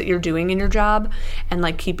things that you're doing in your job, and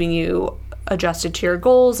like keeping you adjusted to your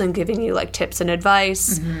goals and giving you like tips and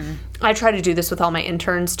advice. I try to do this with all my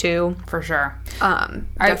interns too. For sure.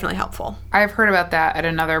 Definitely helpful. I've heard about that at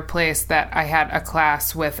another place that I had a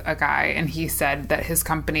class with a guy, and he said that his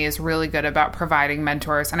company is really good about providing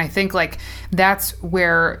mentors. And I think like that's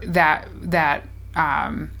where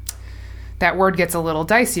that word gets a little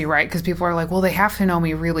dicey, right? Because people are like, well, they have to know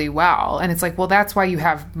me really well. And it's like, well, that's why you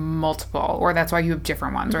have multiple, or that's why you have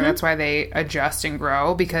different ones, or that's why they adjust and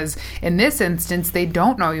grow. Because in this instance, they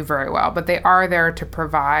don't know you very well, but they are there to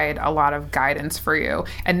provide a lot of guidance for you.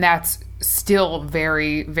 And that's still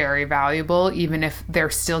very, very valuable, even if they're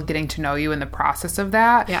still getting to know you in the process of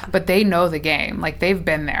that. Yeah. But they know the game. Like, they've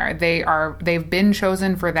been there. They've been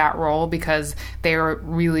chosen for that role because they're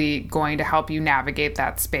really going to help you navigate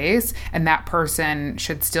that space. And that person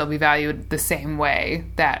should still be valued the same way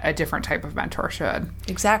that a different type of mentor should.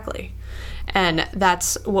 Exactly. And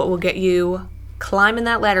that's what will get you climbing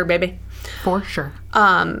that ladder, baby. For sure.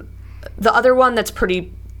 The other one that's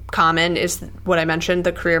pretty common is what I mentioned,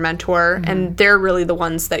 the career mentor. Mm-hmm. And they're really the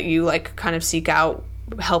ones that you like kind of seek out,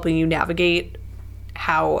 helping you navigate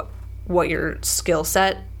what your skill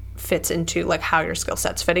set fits into, like how your skill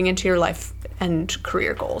set's fitting into your life and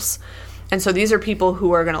career goals. And so these are people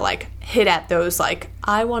who are going to like hit at those, like,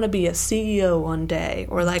 I want to be a CEO one day,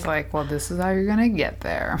 or like, it's like, well, this is how you're going to get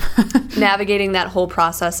there. Navigating that whole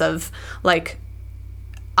process of like,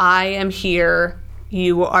 I am here,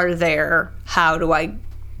 you are there. How do I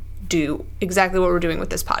do exactly what we're doing with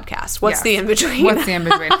this podcast? What's the in-between? What's the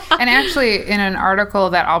in-between? And actually, in an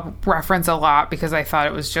article that I'll reference a lot because I thought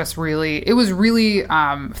it was really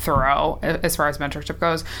thorough as far as mentorship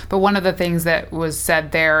goes. But one of the things that was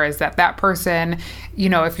said there is that person, you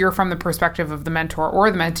know, if you're from the perspective of the mentor or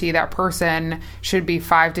the mentee, that person should be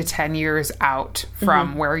 5 to 10 years out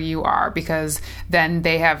from where you are, because then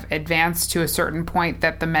they have advanced to a certain point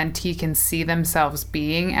that the mentee can see themselves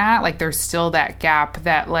being at. Like, there's still that gap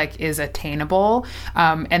that like is attainable,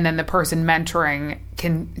 and then the person mentoring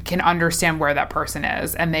can understand where that person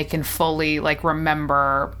is, and they can fully like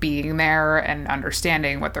remember being there and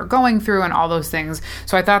understanding what they're going through and all those things.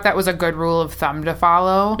 So I thought that was a good rule of thumb to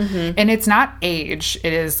follow. And it's not age,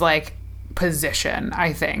 it is like position.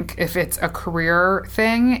 I think if it's a career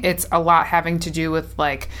thing, it's a lot having to do with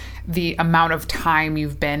like the amount of time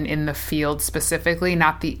you've been in the field specifically,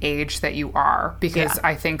 not the age that you are. Because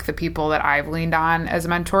I think the people that I've leaned on as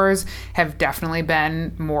mentors have definitely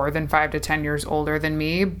been more than 5 to 10 years older than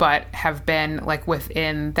me, but have been like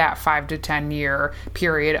within that 5 to 10 year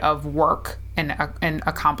period of work and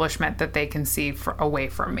accomplishment that they can see away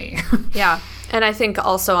from me. Yeah. And I think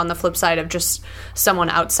also on the flip side of just someone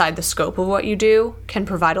outside the scope of what you do can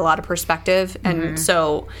provide a lot of perspective. And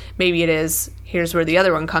so maybe it is, here's where the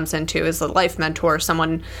other one comes into, is the life mentor,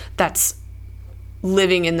 someone that's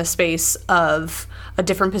living in the space of a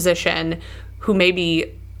different position who may be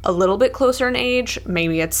a little bit closer in age.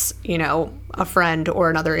 Maybe it's, you know, a friend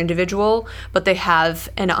or another individual, but they have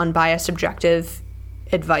an unbiased, objective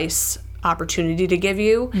advice opportunity to give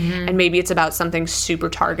you. And maybe it's about something super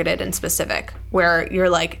targeted and specific, where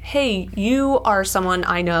you're like, hey, you are someone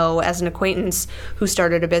I know as an acquaintance who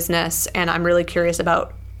started a business, and I'm really curious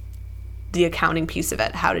about the accounting piece of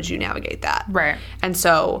it. How did you navigate that? Right. And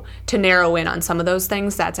so to narrow in on some of those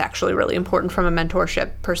things, that's actually really important from a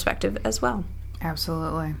mentorship perspective as well.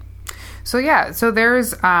 Absolutely. So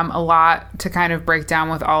there's a lot to kind of break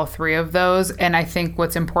down with all three of those. And I think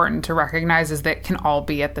what's important to recognize is that it can all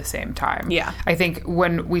be at the same time. Yeah. I think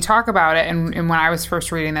when we talk about it, and when I was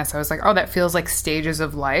first reading this, I was like, oh, that feels like stages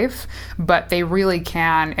of life. But they really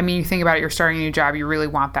can. I mean, you think about it, you're starting a new job, you really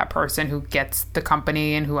want that person who gets the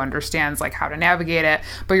company and who understands like how to navigate it.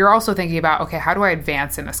 But you're also thinking about, okay, how do I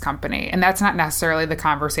advance in this company? And that's not necessarily the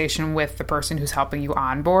conversation with the person who's helping you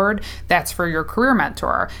onboard. That's for your career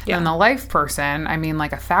mentor. Yeah. And the life person, I mean,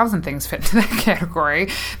 like 1,000 things fit into that category.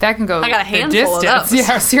 That can go. I got a handful of those.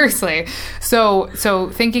 Yeah, seriously. So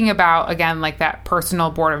thinking about, again, like that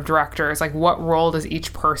personal board of directors, like what role does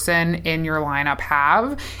each person in your lineup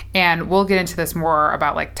have? And we'll get into this more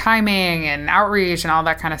about like timing and outreach and all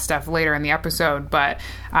that kind of stuff later in the episode. But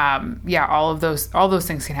all those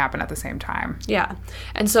things can happen at the same time. Yeah.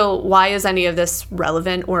 And so why is any of this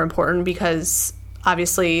relevant or important? Because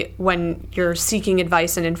obviously, when you're seeking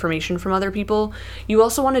advice and information from other people, you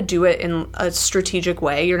also want to do it in a strategic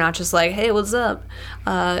way. You're not just like, hey, what's up?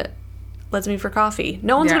 Let's meet for coffee.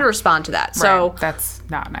 No one's going to respond to that. Right. So that's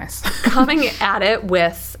not nice. Coming at it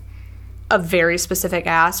with a very specific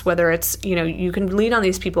ask, whether it's, you know, you can lean on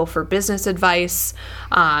these people for business advice.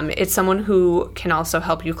 It's someone who can also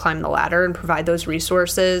help you climb the ladder and provide those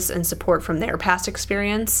resources and support from their past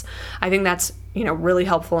experience. I think that's, you know, really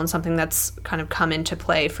helpful and something that's kind of come into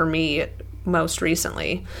play for me most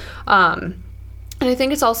recently. And I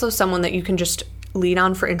think it's also someone that you can just lean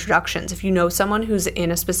on for introductions. If you know someone who's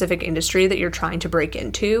in a specific industry that you're trying to break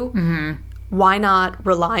into, why not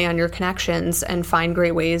rely on your connections and find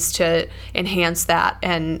great ways to enhance that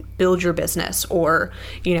and build your business, or,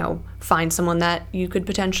 you know, find someone that you could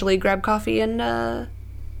potentially grab coffee and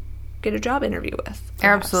get a job interview with.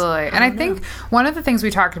 perhaps. Absolutely. And I think one of the things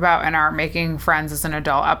we talked about in our Making Friends as an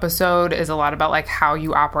Adult episode is a lot about like how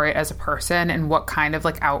you operate as a person and what kind of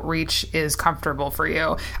like outreach is comfortable for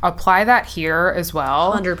you. Apply that here as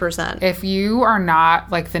well. 100%. If you are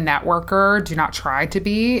not like the networker, do not try to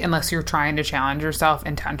be unless you're trying to challenge yourself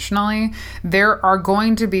intentionally. There are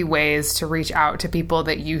going to be ways to reach out to people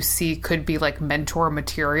that you see could be like mentor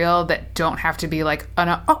material that don't have to be like,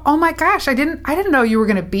 oh my gosh, I didn't know you were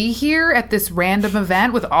going to be here at this random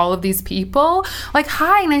event with all of these people. Like,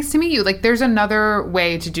 hi, nice to meet you. Like, there's another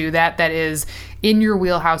way to do that is in your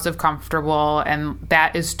wheelhouse of comfortable, and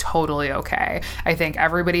that is totally okay. I think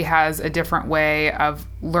everybody has a different way of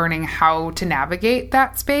learning how to navigate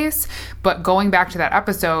that space, but going back to that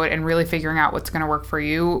episode and really figuring out what's going to work for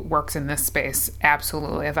you works in this space.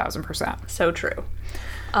 Absolutely, 1,000%. So true.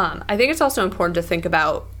 I think it's also important to think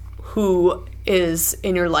about who is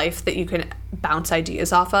in your life that you can bounce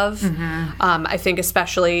ideas off of. I think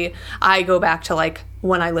especially I go back to like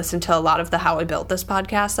when I listen to a lot of the How I Built This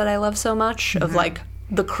podcast that I love so much of like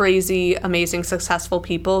the crazy, amazing, successful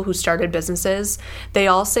people who started businesses. They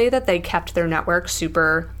all say that they kept their network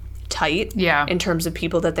super tight in terms of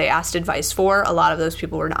people that they asked advice for. A lot of those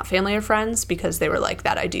people were not family or friends because they were like,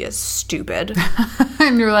 that idea is stupid.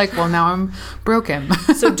 And you're like, well, now I'm broken.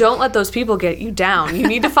 So don't let those people get you down. You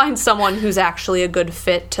need to find someone who's actually a good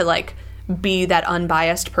fit to like be that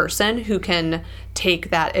unbiased person who can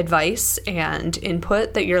take that advice and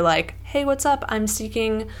input that you're like, hey, what's up? I'm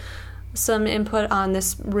seeking some input on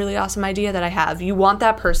this really awesome idea that I have. You want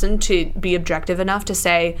that person to be objective enough to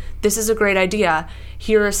say, this is a great idea.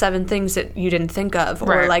 Here are 7 things that you didn't think of.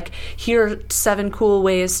 Or like, here are 7 cool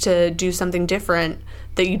ways to do something different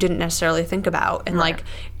that you didn't necessarily think about. And like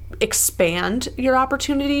expand your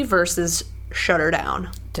opportunity versus shut her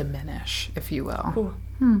down. Diminish, if you will.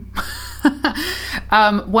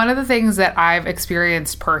 One of the things that I've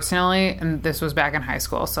experienced personally, and this was back in high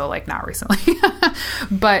school, so like not recently,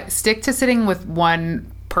 but stick to sitting with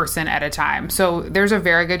one person at a time. So there's a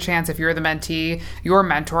very good chance if you're the mentee, your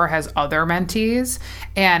mentor has other mentees.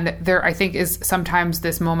 And there, I think, is sometimes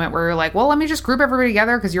this moment where you're like, well, let me just group everybody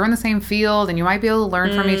together because you're in the same field and you might be able to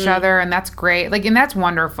learn from each other. And that's great. Like, and that's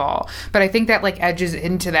wonderful. But I think that like edges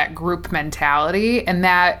into that group mentality, and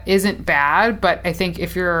that isn't bad. But I think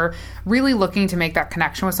if you're really looking to make that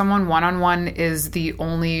connection with someone, one-on-one is the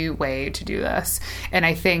only way to do this. And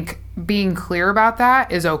I think being clear about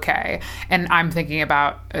that is okay. And I'm thinking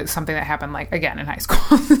about something that happened, like, again, in high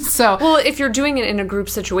school. So, well, if you're doing it in a group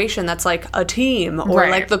situation, that's like a team or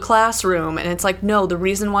like the classroom. And it's like, no, the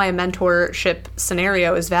reason why a mentorship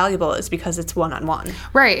scenario is valuable is because it's one-on-one.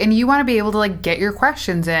 Right. And you want to be able to like get your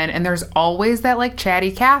questions in. And there's always that like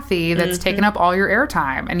chatty Kathy that's taking up all your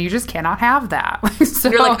airtime. And you just cannot have that. So,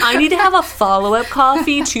 you're like, I need to have a follow-up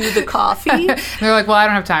coffee to the coffee. They're like, well, I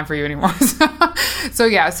don't have time for you anymore. So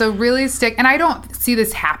yeah. So really stick. And I don't see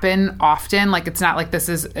this happen often. Like, it's not like this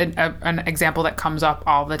is an example that comes up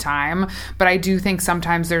all the time. But I do think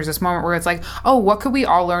sometimes there's this moment where it's like, oh, what could we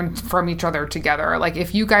all learn from each other together? Like,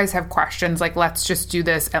 if you guys have questions, like, let's just do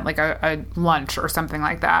this at like a lunch or something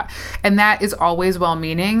like that. And that is always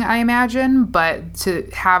well-meaning, I imagine. But to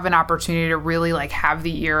have an opportunity to really like have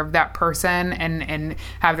the ear of that person and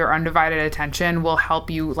have their undivided attention will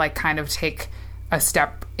help you like kind of take a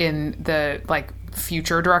step in the like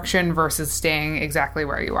future direction versus staying exactly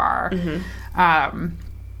where you are.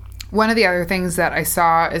 One of the other things that I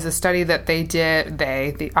saw is a study that they did,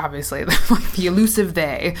 obviously, like the elusive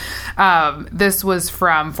they, this was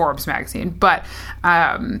from Forbes magazine, but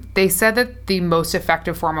they said that the most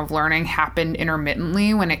effective form of learning happened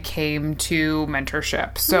intermittently when it came to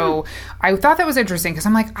mentorship. So I thought that was interesting because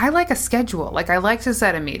I'm like, I like a schedule. Like, I like to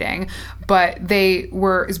set a meeting, but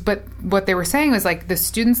what they were saying was like the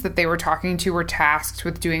students that they were talking to were tasked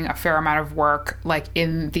with doing a fair amount of work like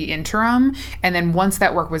in the interim. And then once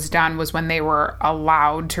that work was done was when they were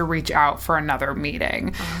allowed to reach out for another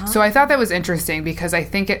meeting. So I thought that was interesting because I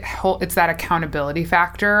think it's that accountability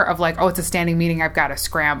factor of like, oh, it's a standing meeting, I've got to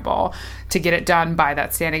scramble to get it done by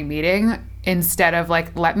that standing meeting, instead of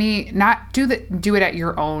like, let me not do it at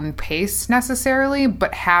your own pace necessarily,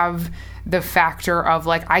 but have the factor of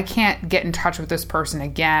like, I can't get in touch with this person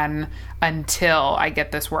again until I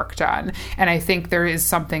get this work done. And I think there is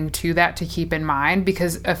something to that to keep in mind,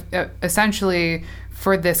 because essentially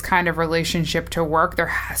for this kind of relationship to work, there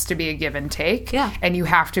has to be a give and take. Yeah. And you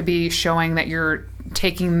have to be showing that you're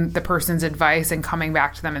taking the person's advice and coming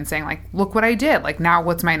back to them and saying, like, look what I did. Like, now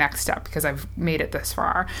what's my next step? Because I've made it this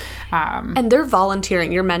far. And they're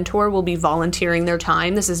volunteering. Your mentor will be volunteering their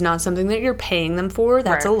time. This is not something that you're paying them for.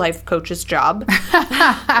 That's a life coach's job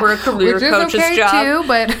or a career coach's job. Too,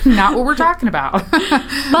 but not what we're talking about.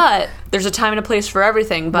 But there's a time and a place for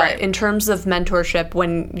everything. But in terms of mentorship,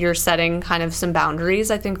 when you're setting kind of some boundaries,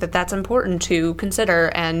 I think that that's important to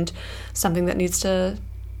consider and something that needs to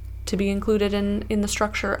be included in the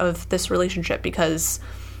structure of this relationship, because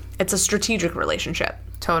it's a strategic relationship.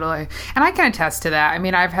 Totally. And I can attest to that. I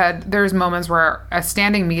mean, there's moments where a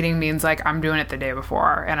standing meeting means like I'm doing it the day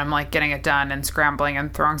before and I'm like getting it done and scrambling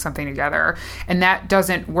and throwing something together. And that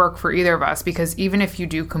doesn't work for either of us, because even if you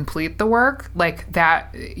do complete the work, like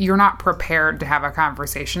that, you're not prepared to have a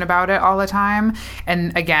conversation about it all the time.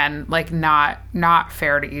 And again, like not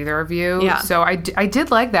fair to either of you. Yeah. So I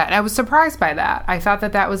did like that. I was surprised by that. I thought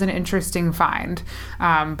that was an interesting find.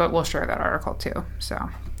 But we'll share that article too.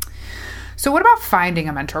 So what about finding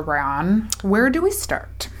a mentor, Brian? Where do we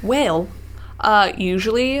start? Well,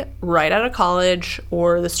 usually right out of college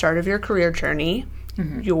or the start of your career journey,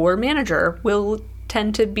 your manager will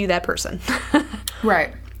tend to be that person.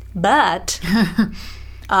 Right. But...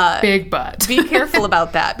 big but. Be careful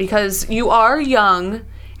about that, because you are young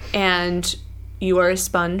and you are a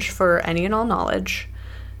sponge for any and all knowledge,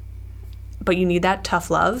 but you need that tough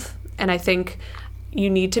love. And I think you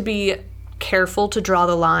need to be careful to draw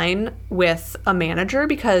the line with a manager,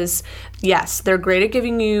 because yes, they're great at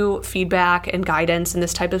giving you feedback and guidance in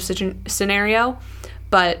this type of scenario,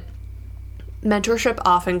 but mentorship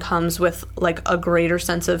often comes with like a greater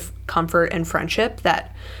sense of comfort and friendship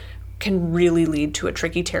that can really lead to a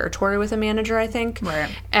tricky territory with a manager, I think. Right.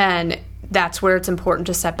 And that's where it's important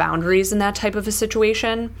to set boundaries in that type of a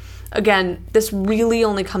situation. Again, this really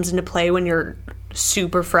only comes into play when you're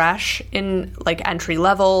super fresh in like entry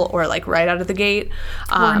level or like right out of the gate,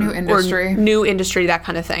 or new industry, that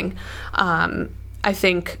kind of thing. I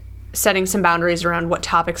think setting some boundaries around what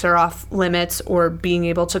topics are off limits, or being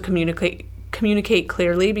able to communicate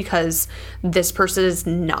clearly, because this person is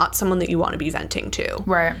not someone that you want to be venting to,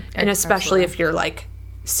 right? And especially if you're like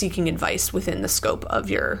seeking advice within the scope of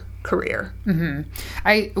your career. Mm-hmm.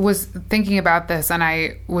 I was thinking about this, and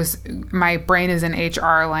my brain is in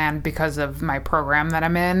HR land because of my program that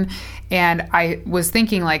I'm in. And I was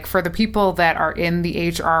thinking, like, for the people that are in the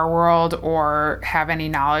HR world or have any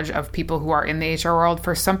knowledge of people who are in the HR world,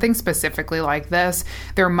 for something specifically like this,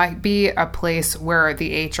 there might be a place where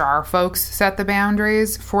the HR folks set the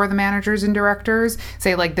boundaries for the managers and directors.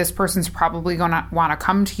 Say, like, this person's probably going to want to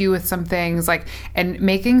come to you with some things, like, and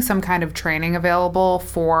making some kind of training available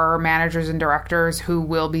for managers and directors who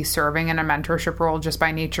will be serving in a mentorship role just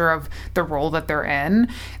by nature of the role that they're in.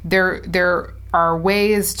 There are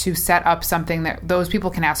ways to set up something that those people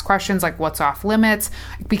can ask questions like what's off limits,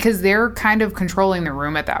 because they're kind of controlling the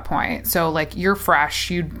room at that point. So like you're fresh,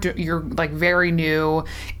 you're like very new.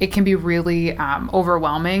 It can be really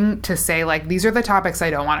overwhelming to say like, these are the topics I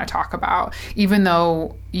don't want to talk about, even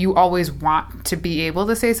though you always want to be able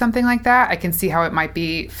to say something like that. I can see how it might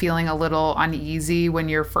be feeling a little uneasy when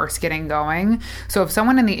you're first getting going. So if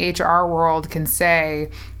someone in the HR world can say,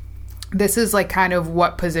 this is like kind of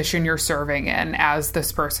what position you're serving in as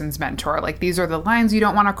this person's mentor. Like, these are the lines you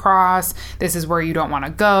don't want to cross. This is where you don't want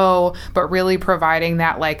to go. But really providing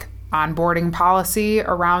that like onboarding policy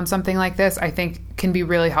around something like this, I think can be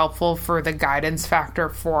really helpful for the guidance factor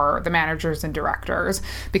for the managers and directors,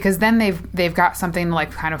 because then they've got something to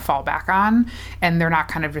like kind of fall back on, and they're not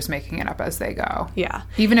kind of just making it up as they go. Yeah.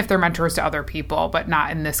 Even if they're mentors to other people, but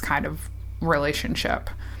not in this kind of relationship.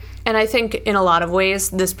 And I think in a lot of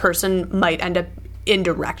ways, this person might end up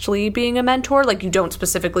indirectly being a mentor. Like, you don't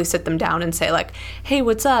specifically sit them down and say like, hey,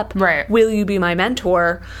 what's up? Right. Will you be my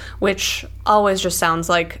mentor? Which always just sounds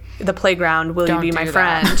like the playground. Will Don't you be my do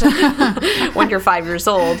friend when you're 5 years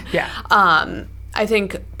old? Yeah. I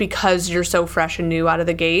think because you're so fresh and new out of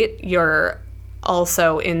the gate, you're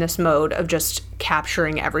also in this mode of just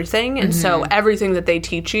capturing everything. And so everything that they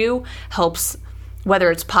teach you helps,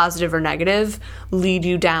 whether it's positive or negative, lead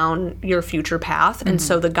you down your future path. And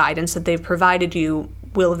so the guidance that they've provided you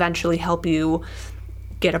will eventually help you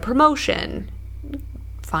get a promotion,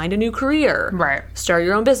 find a new career, right, start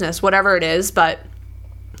your own business, whatever it is. But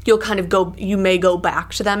you'll kind of you may go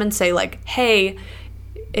back to them and say like, hey,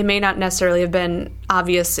 it may not necessarily have been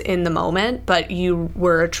obvious in the moment, but you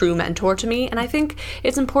were a true mentor to me. And I think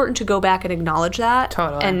it's important to go back and acknowledge that.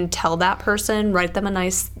 Totally. And tell that person, write them a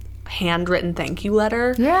nice handwritten thank you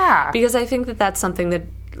letter. Yeah. Because I think that that's something that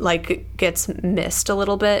like gets missed a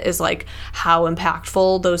little bit, is like how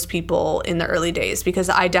impactful those people in the early days, because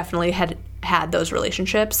I definitely had had those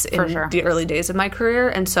relationships in sure. the early days of my career.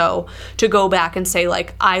 And so to go back and say,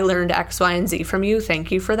 like, I learned X, Y, and Z from you,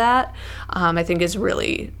 thank you for that, I think is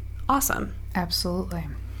really awesome. Absolutely.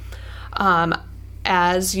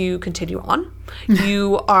 As you continue on,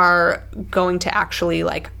 you are going to actually,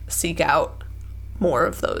 like, seek out more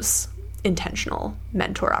of those intentional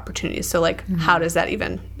mentor opportunities. So, like, how does that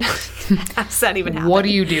even happen? What do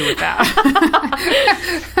you do with that?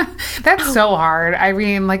 That's so hard. I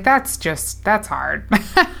mean, like, that's hard.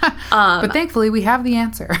 But thankfully, we have the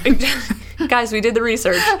answer. Guys, we did the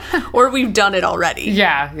research, or we've done it already.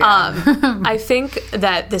 Yeah. I think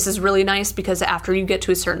that this is really nice because after you get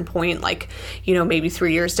to a certain point, like, you know, maybe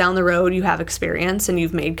 3 years down the road, you have experience and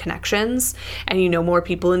you've made connections and you know more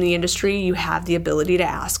people in the industry, you have the ability to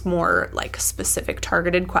ask more, like, specific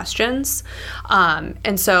targeted questions.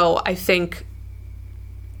 And so I think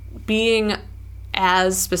being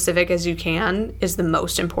as specific as you can is the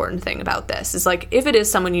most important thing about this. Is, like, if it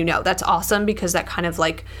is someone you know, that's awesome because that kind of,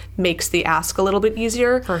 like, makes the ask a little bit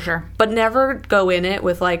easier. For sure. But never go in it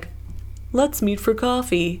with, like, let's meet for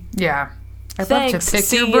coffee. Yeah. I'd love to pick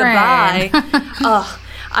see your you, brain. Bye.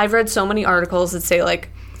 I've read so many articles that say, like,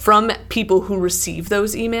 from people who receive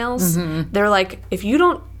those emails, they're like, if you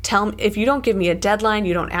don't give me a deadline,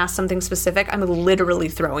 you don't ask something specific, I'm literally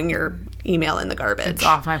throwing your email in the garbage. It's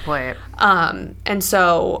off my plate. And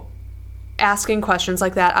so asking questions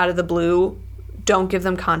like that out of the blue, don't give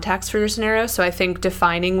them context for your scenario. So I think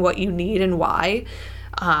defining what you need and why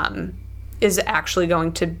is actually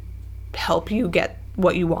going to help you get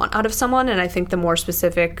what you want out of someone. And I think the more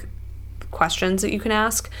specific questions that you can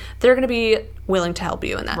ask, they're going to be willing to help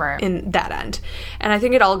you in that in that end. And I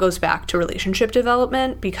think it all goes back to relationship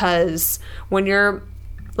development, because when you're,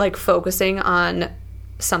 like, focusing on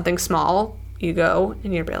something small, you go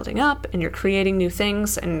and you're building up and you're creating new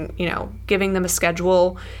things and, you know, giving them a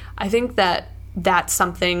schedule. I think that that's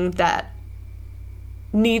something that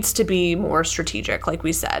needs to be more strategic. Like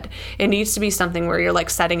we said, it needs to be something where you're, like,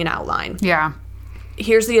 setting an outline. Yeah.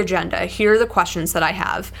 Here's the agenda. Here are the questions that I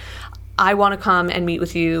have. I want to come and meet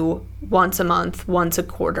with you once a month, once a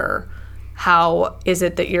quarter. How is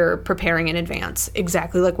it that you're preparing in advance?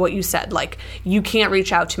 Exactly like what you said. Like, you can't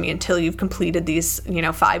reach out to me until you've completed these, you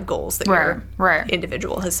know, 5 goals that your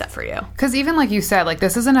individual has set for you. Because even like you said, like,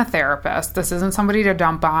 this isn't a therapist. This isn't somebody to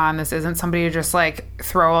dump on. This isn't somebody to just, like,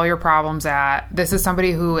 throw all your problems at. This is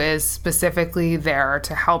somebody who is specifically there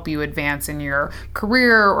to help you advance in your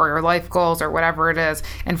career or your life goals or whatever it is.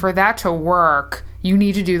 And for that to work, you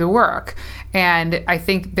need to do the work. And I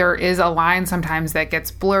think there is a line sometimes that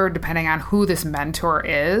gets blurred depending on who this mentor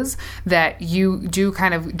is, that you do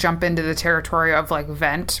kind of jump into the territory of, like,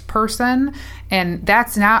 vent person. And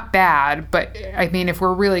that's not bad. But I mean, if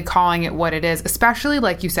we're really calling it what it is, especially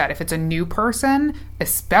like you said, if it's a new person,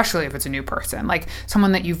 like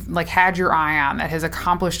someone that you've, like, had your eye on that has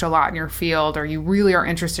accomplished a lot in your field, or you really are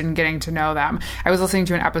interested in getting to know them. I was listening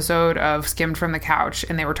to an episode of Skimmed from the Couch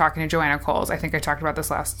and they were talking to Joanna Coles. I think I talked about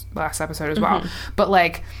this last episode as well. But,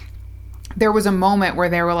 like, there was a moment where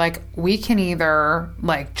they were like, we can either,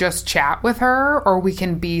 like, just chat with her or we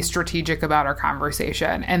can be strategic about our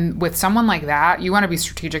conversation. And with someone like that, you want to be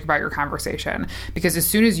strategic about your conversation, because as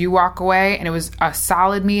soon as you walk away and it was a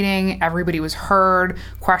solid meeting, everybody was heard,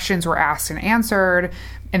 questions were asked and answered,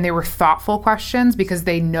 and they were thoughtful questions because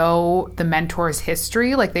they know the mentor's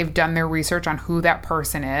history, like they've done their research on who that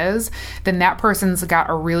person is, then that person's got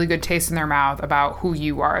a really good taste in their mouth about who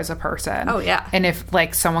you are as a person. Oh, yeah. And if,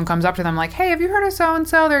 like, someone comes up to them like, hey, have you heard of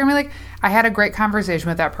so-and-so? They're going to be like, I had a great conversation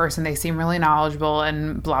with that person. They seem really knowledgeable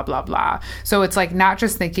and blah, blah, blah. So it's, like, not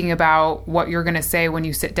just thinking about what you're going to say when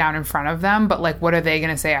you sit down in front of them, but, like, what are they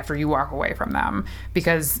going to say after you walk away from them?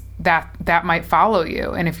 Because that might follow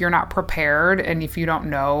you. And if you're not prepared and if you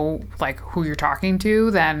don't know, like, who you're talking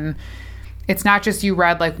to, then it's not just you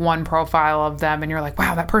read, like, one profile of them and you're like,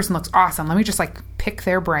 wow, that person looks awesome. Let me just, like, pick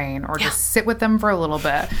their brain or just sit with them for a little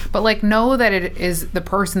bit. But, like, know that it is the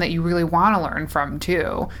person that you really want to learn from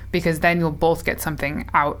too, because then you'll both get something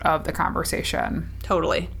out of the conversation.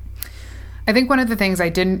 Totally. I think one of the things I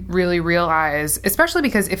didn't really realize, especially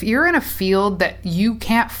because if you're in a field that you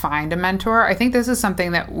can't find a mentor, I think this is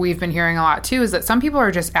something that we've been hearing a lot too, is that some people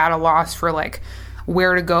are just at a loss for, like,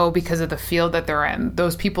 where to go because of the field that they're in.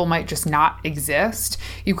 Those people might just not exist.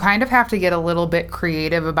 You kind of have to get a little bit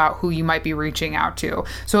creative about who you might be reaching out to.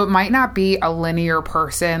 So it might not be a linear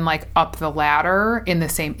person like up the ladder in the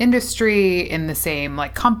same industry, in the same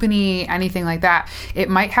like company, anything like that. It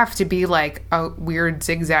might have to be like a weird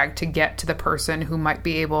zigzag to get to the person who might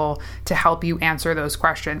be able to help you answer those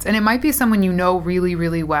questions. And it might be someone you know really,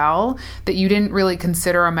 really well that you didn't really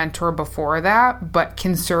consider a mentor before that, but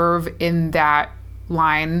can serve in that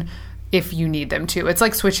line if you need them to. It's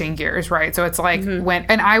like switching gears, right? So it's like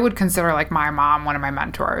and I would consider like my mom one of my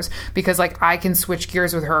mentors, because like I can switch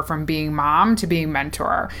gears with her from being mom to being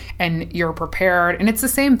mentor, and you're prepared. And it's the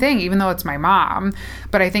same thing, even though it's my mom.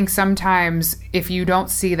 But I think sometimes if you don't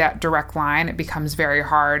see that direct line, it becomes very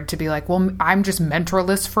hard to be like, well, I'm just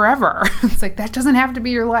mentorless forever. It's like, that doesn't have to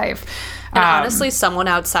be your life. And honestly, someone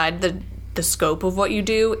outside the scope of what you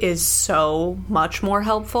do is so much more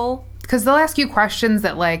helpful. Because they'll ask you questions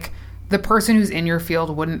that like the person who's in your field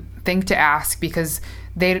wouldn't think to ask, because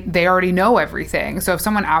they already know everything. So if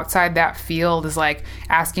someone outside that field is like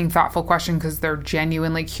asking thoughtful questions because they're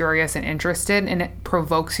genuinely curious and interested, and it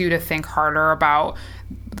provokes you to think harder about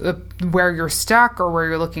where you're stuck or where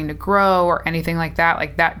you're looking to grow or anything like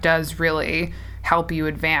that does really help you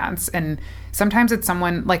advance. And sometimes it's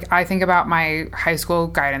someone like, I think about my high school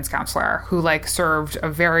guidance counselor who like served a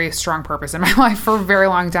very strong purpose in my life for a very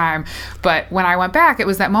long time. But when I went back, it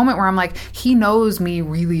was that moment where I'm like, he knows me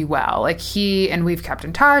really well. Like and we've kept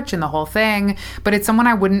in touch and the whole thing, but it's someone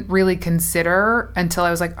I wouldn't really consider until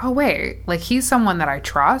I was like, oh wait, like he's someone that I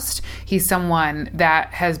trust. He's someone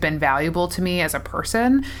that has been valuable to me as a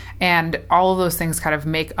person. And all of those things kind of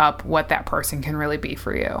make up what that person can really be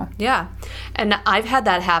for you. Yeah. And I've had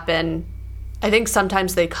that happen. I think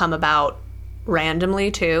sometimes they come about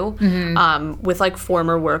randomly too, with like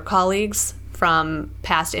former work colleagues from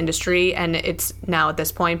past industry. And it's now at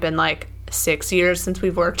this point been like 6 years since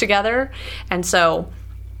we've worked together. And so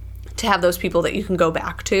to have those people that you can go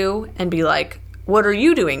back to and be like, what are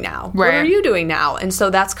you doing now? Right. What are you doing now? And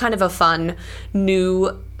so that's kind of a fun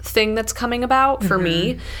new thing that's coming about for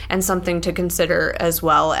me, and something to consider as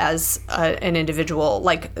well as an individual.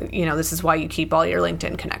 Like, you know, this is why you keep all your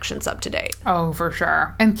LinkedIn connections up to date. Oh, for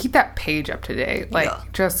sure. And keep that page up to date.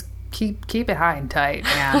 Like, just keep it high and tight,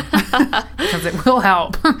 man, because it will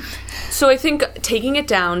help. So I think taking it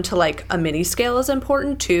down to like a mini scale is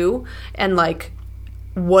important too. And like,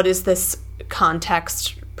 what does this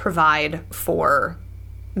context provide for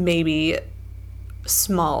maybe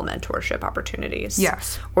small mentorship opportunities?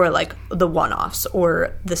 Yes. Or like the one-offs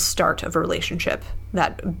or the start of a relationship,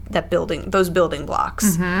 that building, those building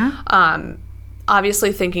blocks.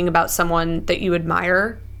 Obviously thinking about someone that you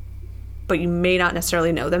admire, but you may not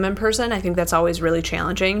necessarily know them in person. I think that's always really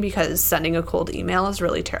challenging because sending a cold email is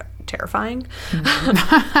really terrifying.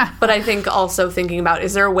 But I think also thinking about,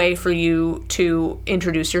 is there a way for you to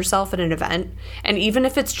introduce yourself at an event? And even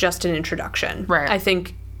if it's just an introduction, right. I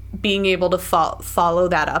think being able to follow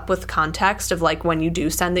that up with context of like, when you do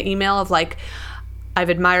send the email of like, I've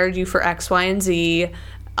admired you for X, Y, and Z.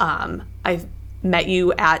 I've met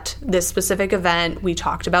you at this specific event. We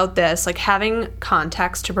talked about this. Like, having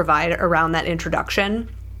context to provide around that introduction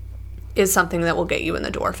is something that will get you in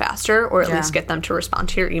the door faster, or at least get them to respond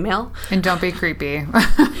to your email. And don't be creepy.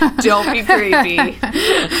 Don't be creepy.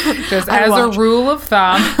 Just as a rule of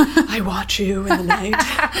thumb. I watch you in the night.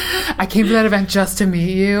 I came to that event just to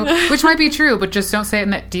meet you, which might be true, but just don't say it in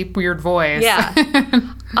that deep, weird voice. Yeah.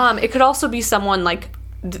 It could also be someone like,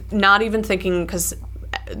 not even thinking, because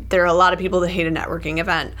there are a lot of people that hate a networking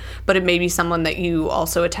event, but it may be someone that you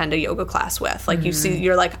also attend a yoga class with. Like, you see,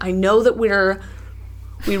 you're like, I know that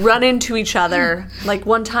we run into each other. Like,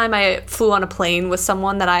 one time I flew on a plane with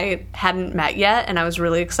someone that I hadn't met yet, and I was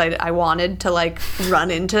really excited. I wanted to like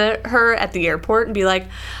run into her at the airport and be like,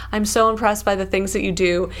 I'm so impressed by the things that you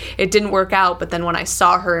do. It didn't work out, but then when I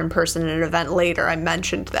saw her in person at an event later, I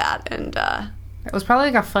mentioned that, and it was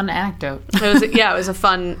probably like a fun anecdote. It was a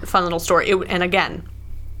fun little story. And again,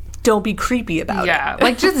 don't be creepy about it. Yeah,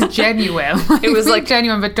 like, just genuine. Like, it was like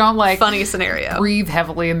genuine, but don't like funny scenario. Breathe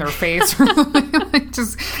heavily in their face. Like,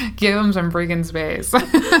 just give them some freaking space.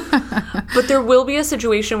 But there will be a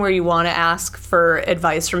situation where you want to ask for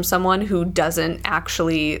advice from someone who doesn't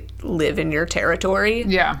actually live in your territory.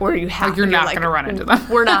 Yeah, where you have, like, you're not going to run into them.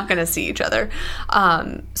 We're not going to see each other.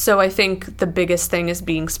 So I think the biggest thing is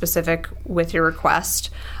being specific with your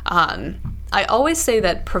request. I always say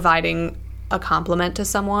that providing a compliment to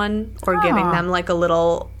someone, or giving them like a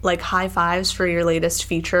little like high fives for your latest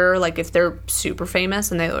feature, like if they're super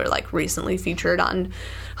famous and they were like recently featured on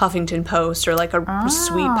Huffington Post or like a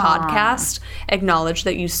sweet podcast, acknowledge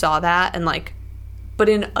that you saw that and like but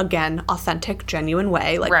in, again, authentic, genuine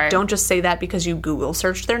way. Like, Right. don't just say that because you Google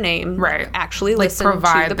searched their name. Right. Like, actually Like, listen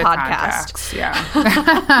provide to the podcast. context.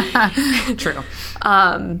 Yeah. True.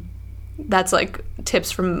 That's like tips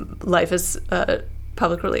from life as a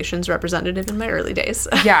public relations representative in my early days.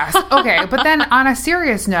 Yes. Okay. But then on a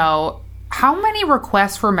serious note, how many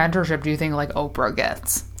requests for mentorship do you think like Oprah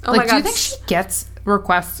gets? Oh like, my do you God. think she gets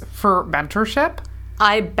requests for mentorship?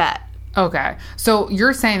 I bet. Okay. So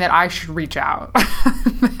you're saying that I should reach out.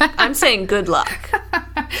 I'm saying good luck.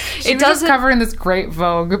 She was just covered in this great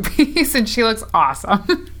Vogue piece and she looks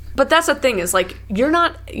awesome. But that's the thing is, like, you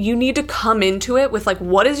need to come into it with, like,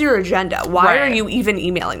 what is your agenda? Why Right. are you even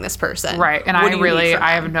emailing this person? Right. And What do you need from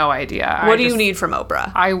I them? have no idea. What do you need from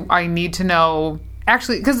Oprah? I need to know.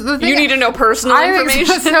 Actually, because the thing You need to know personal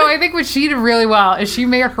information. So I think what she did really well is she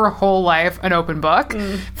made her whole life an open book,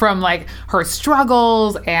 from like her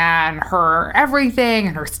struggles and her everything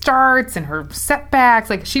and her starts and her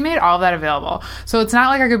setbacks. Like, she made all of that available. So it's not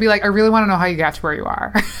like I could be like, I really want to know how you got to where you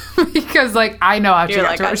are, because like I know how she You're got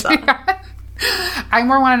like, to where I she saw. got. I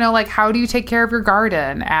more want to know, like, how do you take care of your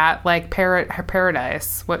garden at like her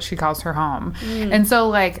paradise, what she calls her home, and so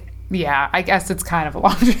like. Yeah, I guess it's kind of a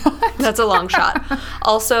long shot. That's a long shot.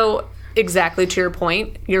 Also, exactly to your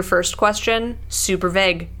point, your first question, super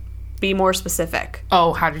vague. Be more specific.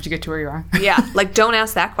 Oh, how did you get to where you are? Yeah, like, don't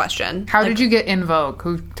ask that question. How did you get in Vogue?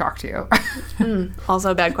 Who talked to you?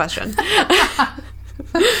 Also a bad question.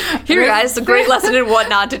 Here, guys, a great lesson in what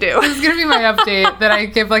not to do. It's going to be my update that I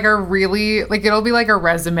give like a really, like, it'll be like a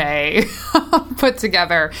resume put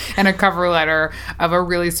together and a cover letter of a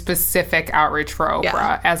really specific outreach for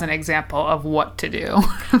Oprah as an example of what to do.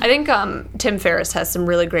 I think Tim Ferriss has some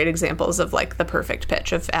really great examples of, like, the perfect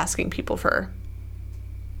pitch of asking people for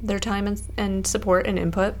their time and support and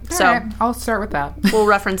input. So All right, I'll start with that. we'll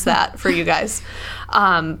reference that for you guys.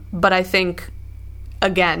 But I think,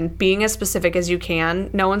 again, being as specific as you can,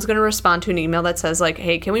 no one's going to respond to an email that says, like,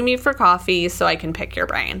 hey, can we meet for coffee so I can pick your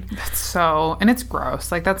brain? So, and it's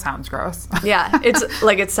gross. Like, that sounds gross. Yeah, it's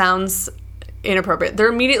like, it sounds inappropriate. They're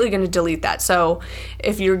immediately going to delete that. So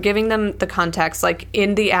if you're giving them the context, like,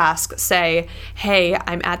 in the ask, say, hey,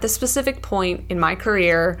 I'm at this specific point in my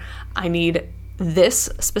career. I need this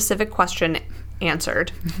specific question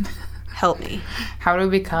answered. Help me. How to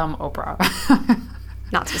become Oprah.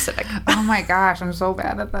 Not specific. Oh my gosh, I'm so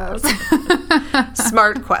bad at this.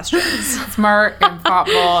 Smart questions. Smart and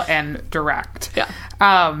thoughtful and direct. Yeah.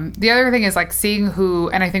 The other thing is like seeing who,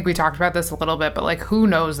 and I think we talked about this a little bit, but like who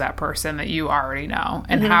knows that person that you already know,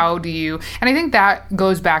 and how do you, and I think that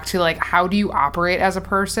goes back to like how do you operate as a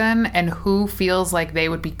person and who feels like they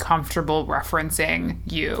would be comfortable referencing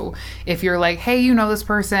you. If you're like, hey, you know this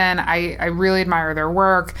person, I really admire their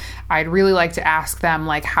work, I'd really like to ask them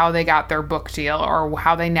like how they got their book deal or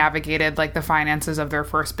how they navigated like the finances of their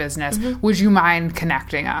first business. Would you mind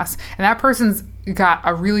connecting us? And that person's got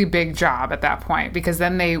a really big job at that point, because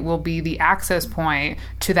then they will be the access point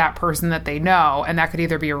to that person that they know, and that could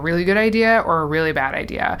either be a really good idea or a really bad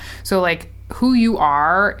idea. So like who you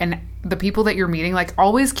are and the people that you're meeting, like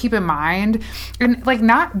always keep in mind, and like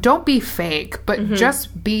don't be fake, but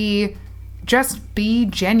just be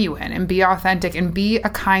genuine and be authentic and be a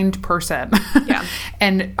kind person. Yeah.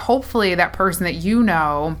 And hopefully that person that you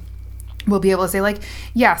know will be able to say like,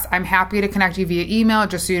 yes, I'm happy to connect you via email,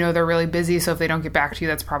 just so you know they're really busy, so if they don't get back to you,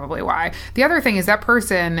 that's probably why. The other thing is that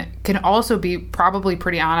person can also be probably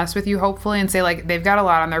pretty honest with you, hopefully, and say like, they've got a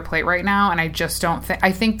lot on their plate right now, and I just don't think,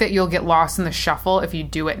 I think that you'll get lost in the shuffle if you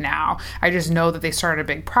do it now. I just know that they started a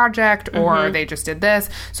big project or they just did this,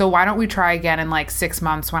 so why don't we try again in like 6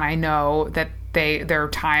 months when I know that their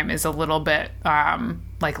time is a little bit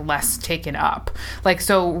like less taken up. Like,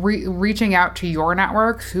 so reaching out to your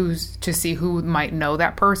network to see who might know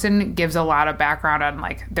that person gives a lot of background on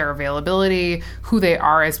like their availability, who they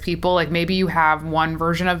are as people. Like maybe you have one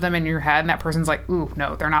version of them in your head and that person's like, ooh,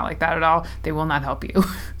 no, they're not like that at all. They will not help you.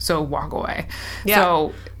 So walk away. Yeah.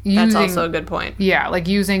 So That's also a good point. Yeah. Like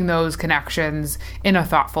using those connections in a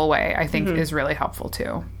thoughtful way, I think is really helpful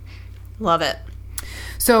too. Love it.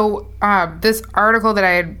 So this article that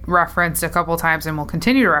I had referenced a couple times and will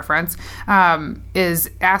continue to reference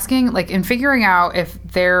is asking, like, in figuring out if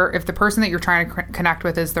the person that you're trying to connect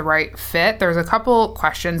with is the right fit. There's a couple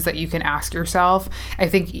questions that you can ask yourself. I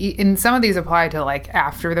think in some of these apply to like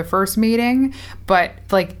after the first meeting, but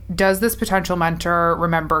like, does this potential mentor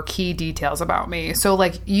remember key details about me? So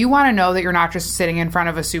like, you want to know that you're not just sitting in front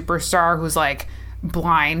of a superstar who's like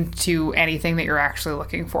blind to anything that you're actually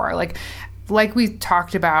looking for. Like, like we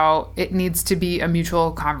talked about, it needs to be a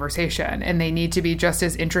mutual conversation, and they need to be just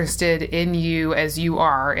as interested in you as you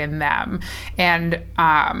are in them. And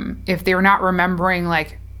if they're not remembering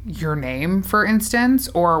like your name, for instance,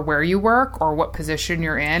 or where you work, or what position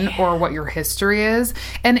you're in, or what your history is,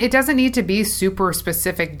 and it doesn't need to be super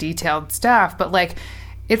specific, detailed stuff, but like,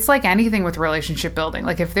 it's like anything with relationship building.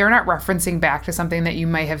 Like if they're not referencing back to something that you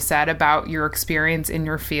might have said about your experience in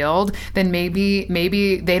your field, then maybe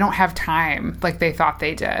they don't have time like they thought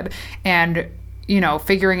they did. And, you know,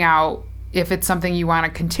 figuring out if it's something you want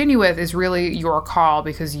to continue with is really your call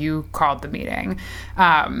because you called the meeting.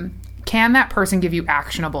 Can that person give you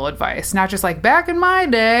actionable advice? Not just like, back in my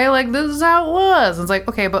day, like, this is how it was. It's like,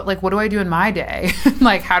 okay, but like, what do I do in my day?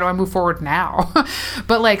 Like, how do I move forward now?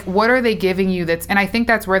 But like, what are they giving you that's, and I think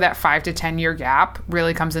that's where that 5 to 10 year gap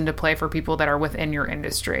really comes into play for people that are within your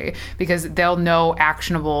industry, because they'll know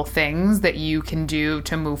actionable things that you can do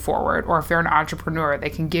to move forward. Or if they're an entrepreneur, they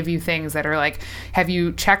can give you things that are like, have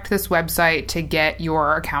you checked this website to get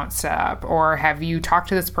your account set up? Or have you talked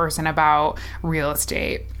to this person about real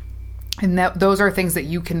estate? And those are things that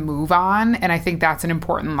you can move on. And I think that's an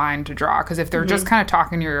important line to draw, because if they're just kind of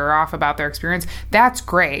talking your ear off about their experience, that's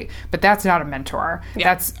great. But that's not a mentor.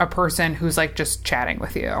 Yeah. That's a person who's like just chatting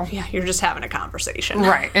with you. Yeah, you're just having a conversation.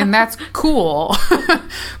 Right. And that's cool,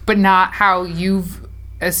 but not how you've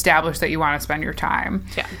established that you want to spend your time.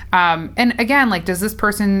 Yeah. And again, like, does this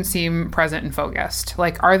person seem present and focused?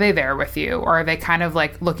 Like, are they there with you? Or are they kind of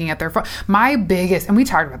like looking at their phone? My biggest, and we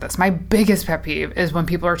talked about this, my biggest pet peeve is when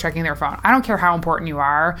people are checking their phone. I don't care how important you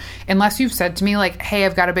are, unless you've said to me like, hey,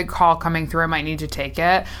 I've got a big call coming through, I might need to take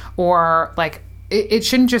it. Or like, it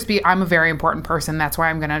shouldn't just be, I'm a very important person, that's why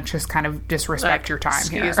I'm going to just kind of disrespect your time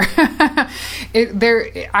here.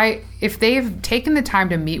 If they've taken the time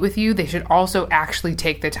to meet with you, they should also actually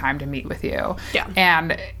take the time to meet with you. Yeah.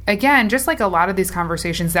 And again, just like a lot of these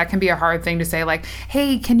conversations, that can be a hard thing to say, like,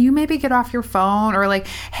 hey, can you maybe get off your phone? Or like,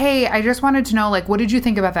 hey, I just wanted to know, like, what did you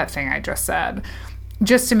think about that thing I just said?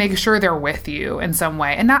 Just to make sure they're with you in some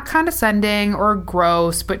way, and not condescending or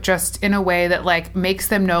gross, but just in a way that like makes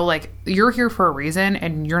them know like you're here for a reason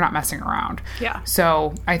and you're not messing around. Yeah.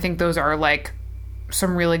 So I think those are like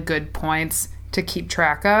some really good points to keep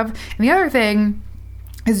track of. And the other thing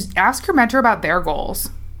is ask your mentor about their goals.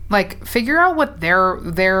 Like, figure out what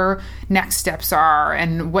their next steps are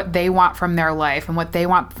and what they want from their life and what they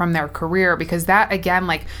want from their career, because that, again,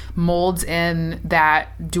 like, molds in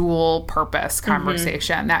that dual purpose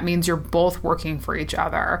conversation. That means you're both working for each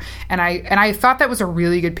other. And I thought that was a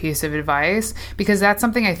really good piece of advice, because that's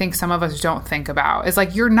something I think some of us don't think about. It's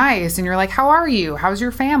like, you're nice and you're like, how are you? How's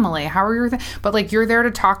your family? How are your but like, you're there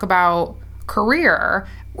to talk about career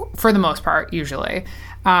for the most part, usually.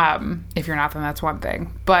 If you're not, then that's one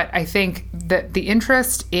thing. But I think that the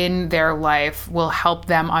interest in their life will help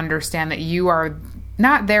them understand that you are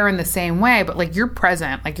not there in the same way, but like, you're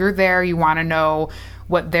present, like, you're there. You want to know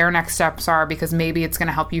what their next steps are, because maybe it's going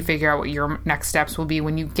to help you figure out what your next steps will be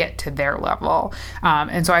when you get to their level.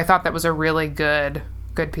 And so I thought that was a really good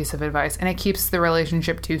piece of advice, and it keeps the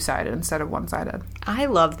relationship two-sided instead of one-sided. I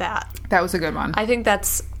love that. That was a good one. I think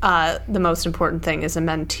that's the most important thing as a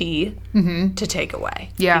mentee to take away.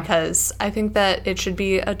 Yeah. Because I think that it should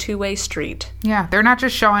be a two-way street. Yeah. They're not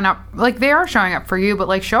just showing up, like, they are showing up for you, but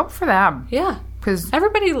like, show up for them. Yeah. Because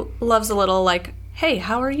everybody loves a little like, hey,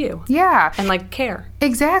 how are you? Yeah. And like, care.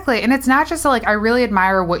 Exactly. And it's not just like, I really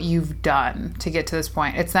admire what you've done to get to this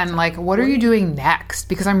point. It's then like, what are you doing next?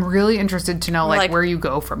 Because I'm really interested to know like where you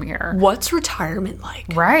go from here. What's retirement like?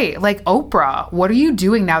 Right. Like Oprah, what are you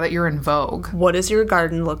doing now that you're in vogue? What does your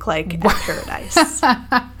garden look like at Paradise?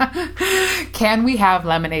 Can we have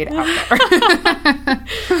lemonade out there?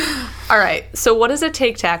 All right. So what does it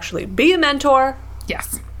take to actually be a mentor?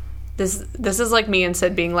 Yes. This is like me and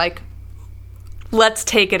Sid being like, let's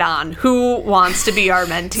take it on. Who wants to be our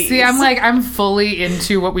mentee? See, I'm fully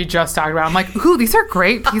into what we just talked about. I'm like, ooh, these are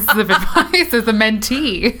great pieces of advice as a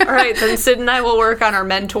mentee. All right, then Sid and I will work on our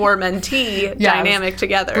mentor-mentee dynamic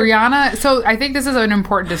together. Brianna, so I think this is an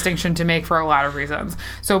important distinction to make for a lot of reasons.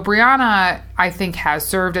 So Brianna, I think, has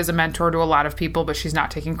served as a mentor to a lot of people, but she's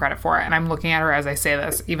not taking credit for it. And I'm looking at her as I say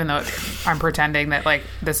this, even though I'm pretending that like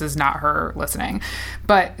this is not her listening.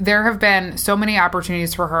 But there have been so many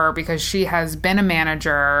opportunities for her because she has been a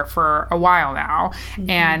manager for a while now.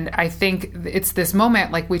 And I think it's this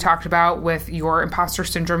moment, like we talked about with your imposter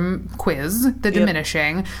syndrome quiz, the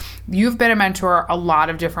diminishing. You've been a mentor a lot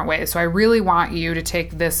of different ways. So I really want you to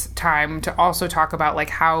take this time to also talk about like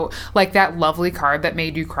how, like that lovely card that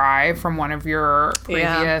made you cry from one of your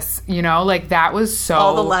previous, you know, like that was so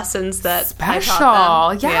all the lessons that special. I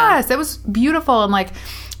taught them. Yes, it was beautiful. And like,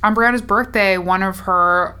 on Brianna's birthday, one of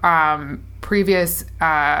her previous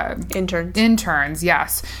interns,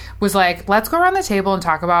 yes, was like, let's go around the table and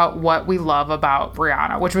talk about what we love about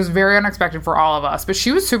Brianna, which was very unexpected for all of us. But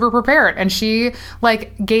she was super prepared, and she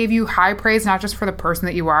like gave you high praise, not just for the person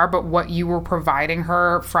that you are, but what you were providing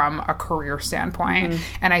her from a career standpoint.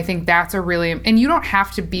 And I think that's a really, and you don't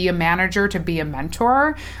have to be a manager to be a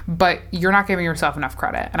mentor, but you're not giving yourself enough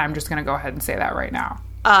credit. And I'm just going to go ahead and say that right now.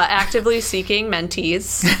 Actively seeking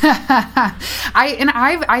mentees.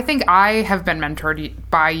 I think I have been mentored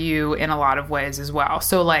by you in a lot of ways as well.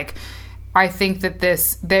 So like, I think that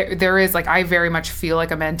there is like, I very much feel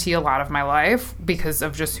like a mentee a lot of my life because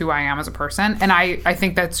of just who I am as a person. And I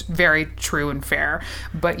think that's very true and fair.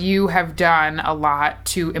 But you have done a lot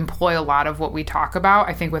to employ a lot of what we talk about,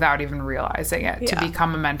 I think, without even realizing it, to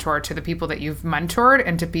become a mentor to the people that you've mentored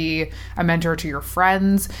and to be a mentor to your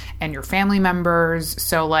friends and your family members.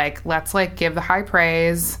 So like, let's like give the high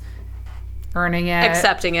praise, earning it.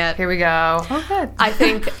 Accepting it. Here we go. Oh, good. I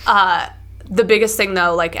think, the biggest thing,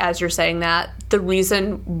 though, like, as you're saying that, the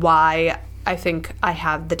reason why I think I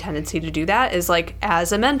have the tendency to do that is, like,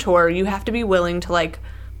 as a mentor, you have to be willing to, like,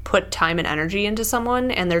 put time and energy into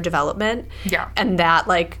someone and their development. Yeah. And that,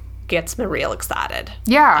 like, gets me real excited.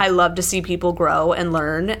 Yeah. I love to see people grow and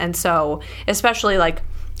learn. And so, especially, like,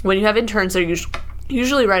 when you have interns, they're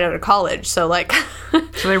usually right out of college. So, like...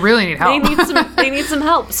 so they really need help. They need some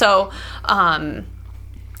help. So, I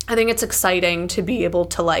think it's exciting to be able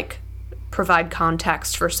to, like, provide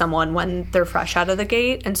context for someone when they're fresh out of the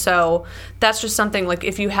gate. And so that's just something, like,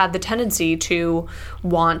 if you had the tendency to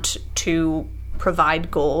want to provide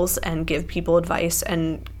goals and give people advice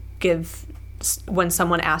and give, when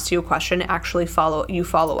someone asks you a question, actually follow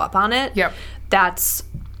up on it. Yep. That's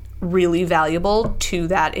really valuable to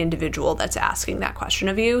that individual that's asking that question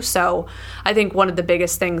of you. So I think one of the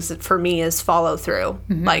biggest things for me is follow through.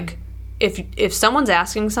 Like, if someone's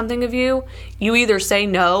asking something of you, you either say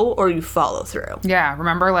no or you follow through. Yeah.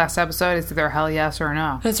 Remember our last episode? It's either hell yes or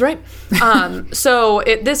no. That's right. So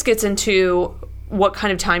this gets into what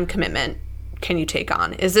kind of time commitment can you take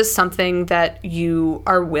on? Is this something that you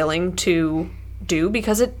are willing to do?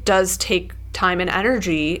 Because it does take time and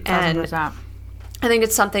energy. 100%. And I think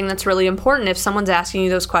it's something that's really important. If someone's asking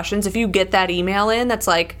you those questions, if you get that email in that's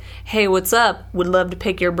like, hey, what's up? Would love to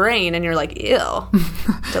pick your brain. And you're like, ew,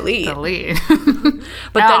 delete. Delete.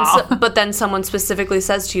 But then someone specifically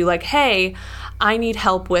says to you, like, hey, I need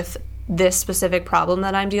help with this specific problem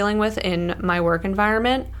that I'm dealing with in my work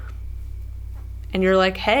environment. And you're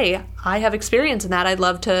like, hey, I have experience in that. I'd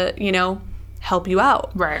love to, help you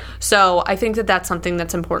out. Right. So I think that that's something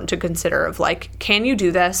that's important to consider of, like, can you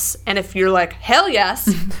do this? And if you're like, hell yes,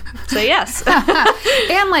 say yes.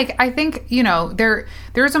 And, like, I think,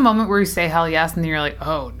 there's a moment where you say hell yes and then you're like,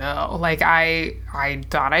 oh no, like I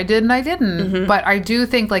thought I did and I didn't. But I do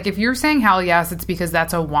think, like, if you're saying hell yes, it's because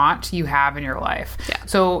that's a want you have in your life. Yeah.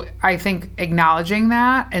 So I think acknowledging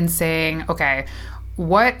that and saying, okay,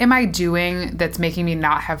 what am I doing that's making me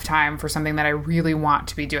not have time for something that I really want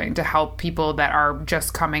to be doing to help people that are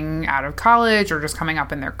just coming out of college or just coming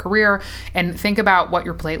up in their career? And think about what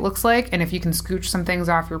your plate looks like. And if you can scooch some things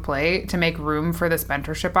off your plate to make room for this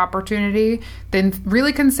mentorship opportunity, then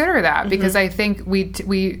really consider that. Because I think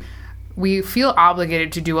we feel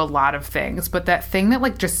obligated to do a lot of things, but that thing that,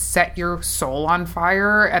 like, just set your soul on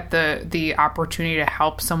fire at the opportunity to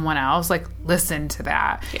help someone else, like, listen to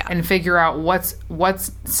that and figure out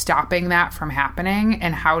what's stopping that from happening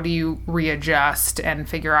and how do you readjust and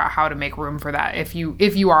figure out how to make room for that if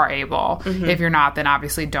you are able. If you're not, then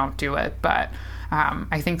obviously don't do it. But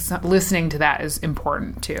I think listening to that is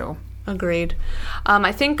important too. Agreed.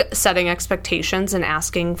 I think setting expectations and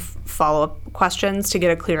asking follow-up questions to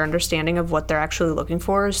get a clear understanding of what they're actually looking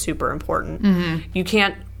for is super important. You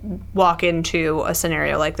can't walk into a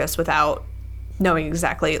scenario like this without knowing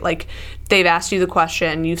exactly, like, they've asked you the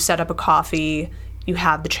question, you've set up a coffee, you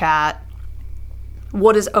have the chat.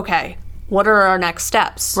 What are our next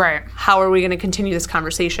steps? Right. How are we going to continue this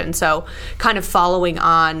conversation? So kind of following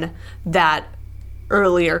on that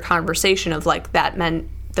earlier conversation of, like,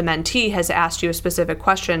 the mentee has asked you a specific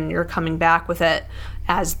question, you're coming back with it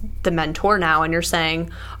as the mentor now, and you're saying,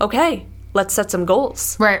 okay, let's set some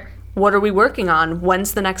goals. Right. What are we working on?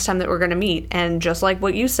 When's the next time that we're going to meet? And just like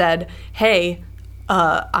what you said, hey,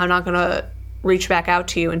 I'm not going to reach back out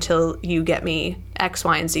to you until you get me X,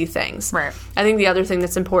 Y, and Z things. Right. I think the other thing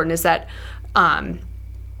that's important is that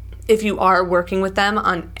if you are working with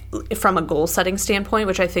them from a goal-setting standpoint,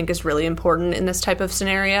 which I think is really important in this type of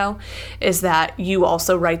scenario, is that you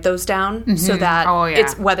also write those down so that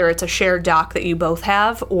it's whether it's a shared doc that you both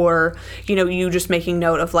have or, you just making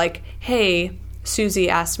note of, like, hey, Susie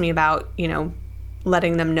asked me about,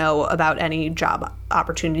 letting them know about any job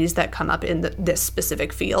opportunities that come up in this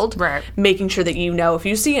specific field. Right. Making sure that if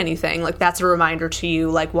you see anything, like that's a reminder to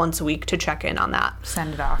you like once a week to check in on that.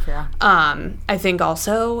 Send it off, yeah. I think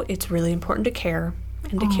also it's really important to care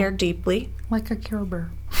and to care deeply. Like a Care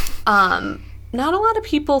Bear. Not a lot of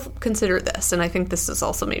people consider this, and I think this is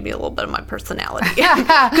also maybe a little bit of my personality.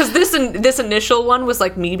 Because this initial one was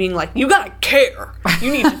like me being like, you gotta care.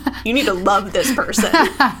 You need to love this person.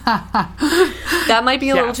 That might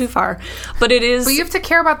be a little too far. But it is... But you have to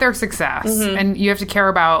care about their success. And you have to care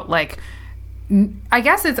about, like... I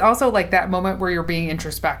guess it's also like that moment where you're being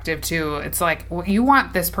introspective too. It's like you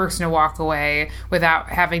want this person to walk away without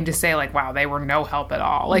having to say like, wow, they were no help at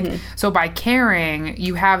all. Like, so by caring,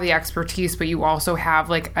 you have the expertise, but you also have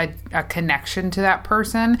like a connection to that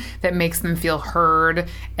person that makes them feel heard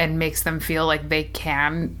and makes them feel like they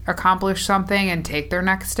can accomplish something and take their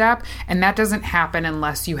next step. And that doesn't happen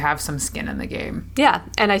unless you have some skin in the game. Yeah.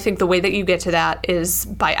 And I think the way that you get to that is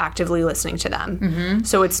by actively listening to them.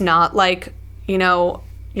 So it's not like,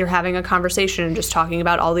 you're having a conversation and just talking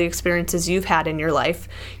about all the experiences you've had in your life.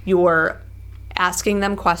 You're asking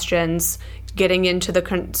them questions, getting into the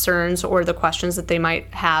concerns or the questions that they might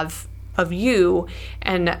have of you,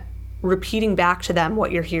 and repeating back to them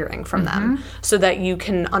what you're hearing from them so that you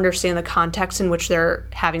can understand the context in which they're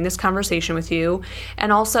having this conversation with you,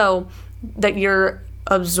 and also that you're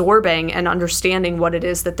absorbing and understanding what it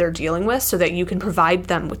is that they're dealing with so that you can provide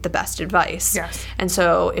them with the best advice. Yes. And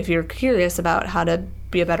so if you're curious about how to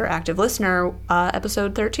be a better active listener,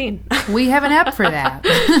 episode 13. We have an app for that.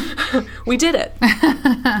 We did it.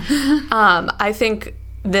 I think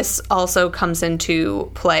this also comes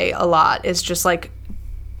into play a lot. It's just like,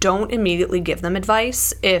 don't immediately give them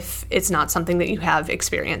advice if it's not something that you have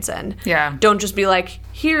experience in. Yeah. Don't just be like,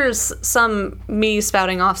 here's me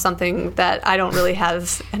spouting off something that I don't really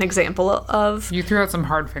have an example of. You threw out some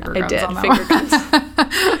hard finger guns. I did, on that finger one. guns.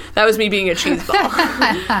 That was me being a cheese ball.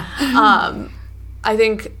 I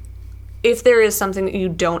think if there is something that you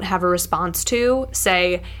don't have a response to,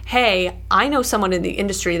 say, hey, I know someone in the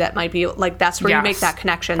industry that might be, like, that's where you make that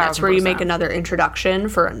connection. That's where you make another introduction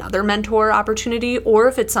for another mentor opportunity. Or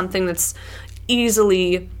if it's something that's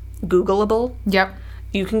easily Googleable. Yep.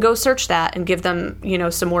 You can go search that and give them,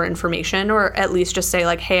 some more information, or at least just say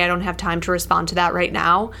like, hey, I don't have time to respond to that right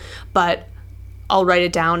now, but I'll write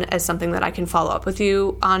it down as something that I can follow up with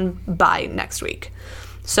you on by next week.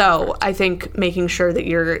 So I think making sure that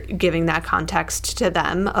you're giving that context to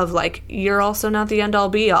them of like, you're also not the end all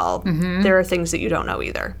be all. There are things that you don't know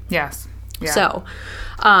either. Yes. Yeah. So,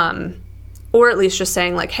 or at least just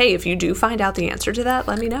saying like, hey, if you do find out the answer to that,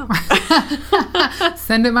 let me know.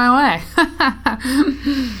 Send it my way.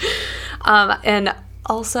 And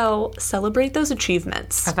also celebrate those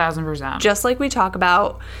achievements. 1,000%. Just like we talk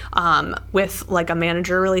about with like a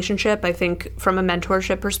manager relationship, I think from a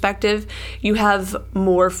mentorship perspective, you have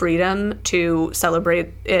more freedom to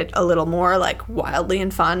celebrate it a little more like wildly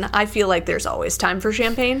and fun. I feel like there's always time for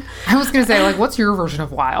champagne. I was going to say, like, what's your version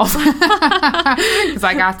of wild? Because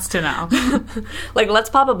I got to know. Like, let's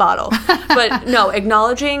pop a bottle. But no,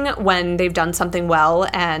 acknowledging when they've done something well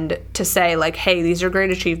and to say like, hey, these are great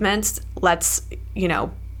achievements. Let's,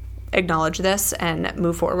 acknowledge this and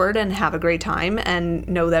move forward and have a great time and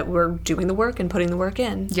know that we're doing the work and putting the work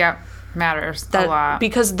in. Yep. Matters a lot.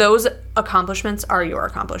 Because those accomplishments are your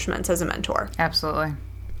accomplishments as a mentor. Absolutely.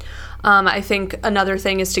 I think another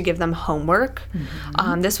thing is to give them homework.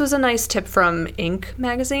 This was a nice tip from Inc.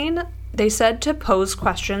 magazine. They said to pose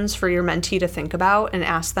questions for your mentee to think about and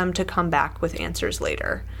ask them to come back with answers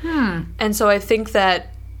later. And so I think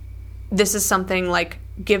that this is something like,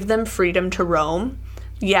 give them freedom to roam.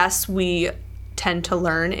 Yes, we tend to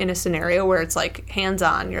learn in a scenario where it's like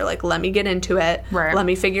hands-on. You're like, let me get into it. Right. Let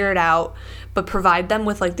me figure it out. But provide them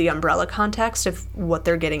with like the umbrella context of what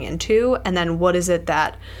they're getting into. And then what is it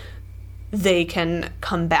that they can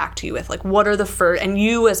come back to you with? Like, what are the first... And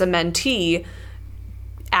you as a mentee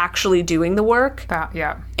actually doing the work.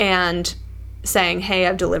 Yeah. And saying, hey,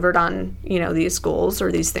 I've delivered on, these goals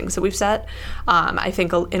or these things that we've set. I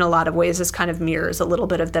think in a lot of ways this kind of mirrors a little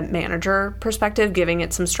bit of the manager perspective. Giving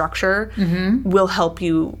it some structure will help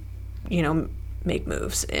you, make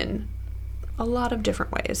moves in a lot of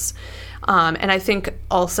different ways. And I think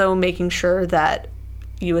also making sure that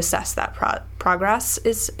you assess that progress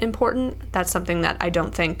is important. That's something that I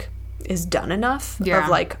don't think is done enough of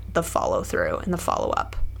like the follow through and the follow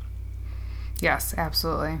up. Yes,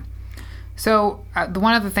 absolutely. So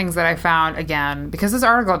one of the things that I found, again, because this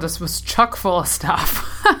article just was chock full of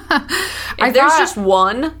stuff. There's just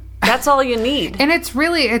one That's all you need. And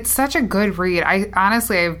it's such a good read. I've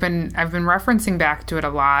been referencing back to it a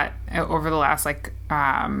lot over the last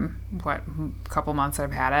couple months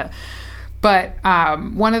I've had it. But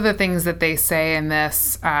one of the things that they say in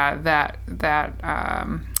this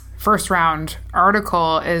first round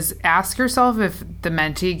article is ask yourself if the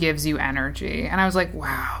mentee gives you energy. And I was like,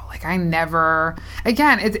 wow, like I never,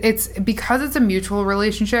 again, it's because it's a mutual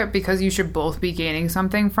relationship, because you should both be gaining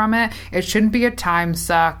something from it. It shouldn't be a time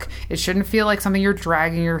suck. It shouldn't feel like something you're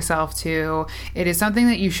dragging yourself to. It is something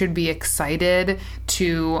that you should be excited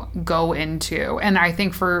to go into. And I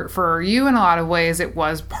think for you, in a lot of ways, it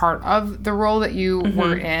was part of the role that you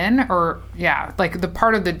were in, or like the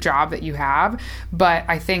part of the job that you have. But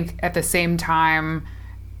I think at the same time,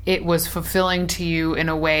 it was fulfilling to you in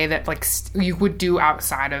a way that like you would do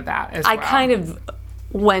outside of that as well. I kind of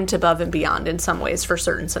went above and beyond in some ways for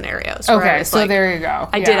certain scenarios. Okay, so there you go.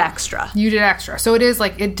 I did extra. You did extra. So it is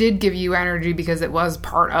like, it did give you energy because it was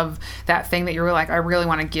part of that thing that you were like, I really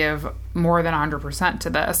want to give more than 100% to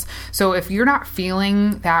this. So if you're not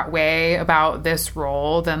feeling that way about this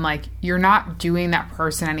role, then like you're not doing that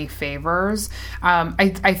person any favors.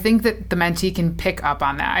 I think that the mentee can pick up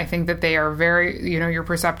on that. I think that they are very, you're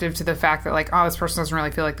perceptive to the fact that like, oh, this person doesn't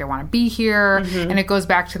really feel like they want to be here. And it goes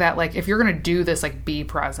back to that, like, if you're going to do this, like, be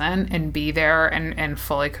present and be there and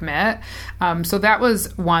fully commit. So that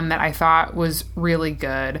was one that I thought was really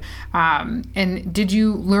good. And did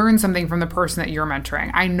you learn something from the person that you're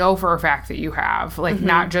mentoring? I know for a fact that you have, like,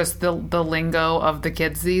 not just the lingo of the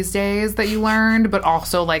kids these days that you learned, but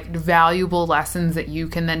also like valuable lessons that you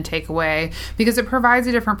can then take away, because it provides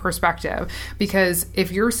a different perspective. Because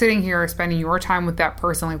if you're sitting here spending your time with that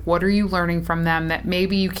person, like, what are you learning from them that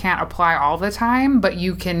maybe you can't apply all the time, but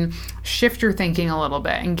you can shift your thinking a little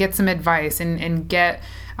bit and get some advice and get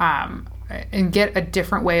a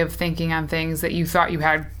different way of thinking on things that you thought you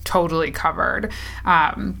had totally covered.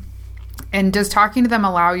 And does talking to them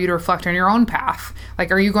allow you to reflect on your own path?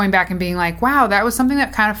 Like, are you going back and being like, wow, that was something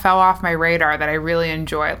that kind of fell off my radar that I really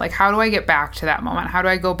enjoyed? Like, how do I get back to that moment? How do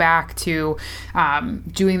I go back to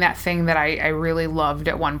doing that thing that I really loved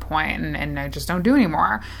at one point and I just don't do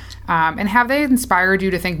anymore? And have they inspired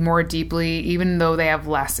you to think more deeply, even though they have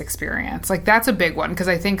less experience? Like, that's a big one, because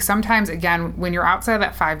I think sometimes, again, when you're outside of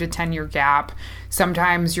that 5 to 10 year gap,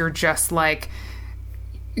 sometimes you're just like,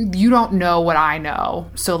 you don't know what I know,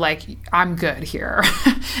 so like I'm good here.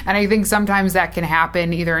 And I think sometimes that can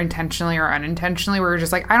happen either intentionally or unintentionally, where you're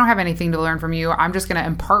just like, I don't have anything to learn from you. I'm just going to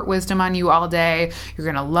impart wisdom on you all day. You're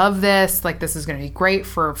going to love this. Like, this is going to be great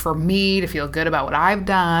for me to feel good about what I've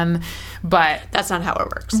done. But that's not how it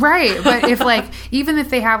works. Right. But if like, even if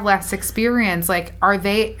they have less experience, like, are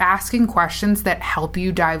they asking questions that help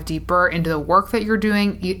you dive deeper into the work that you're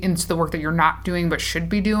doing, into the work that you're not doing but should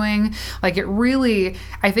be doing? Like, it really,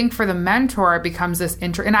 I think for the mentor, it becomes this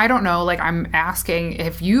and I don't know, like, I'm asking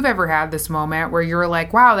if you've ever had this moment where you're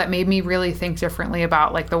like, wow, that made me really think differently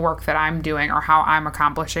about like the work that I'm doing or how I'm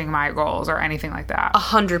accomplishing my goals or anything like that.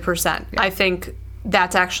 100%. Yeah. I think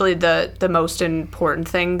that's actually the most important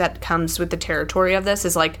thing that comes with the territory of this,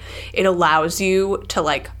 is like, it allows you to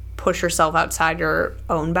like push yourself outside your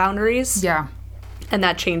own boundaries. Yeah. And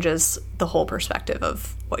that changes the whole perspective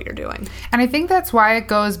of what you're doing. And I think that's why it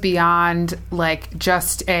goes beyond like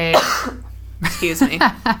just a excuse me.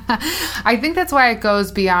 I think that's why it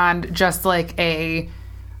goes beyond just like I'm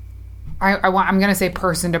going to say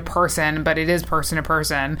person to person, but it is person to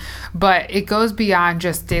person. But it goes beyond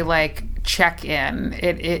just a like check in.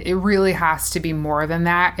 It really has to be more than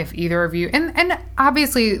that. If either of you, and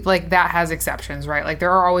obviously like that has exceptions, right? Like,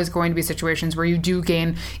 there are always going to be situations where you do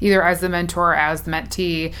gain, either as the mentor or as the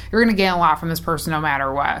mentee, you're going to gain a lot from this person no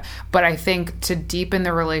matter what. But I think to deepen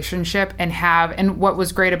the relationship and what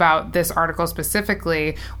was great about this article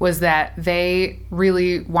specifically was that they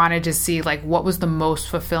really wanted to see like what was the most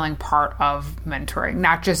fulfilling part of mentoring.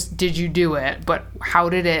 Not just did you do it, but how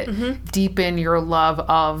did it deepen your love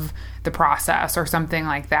of the process or something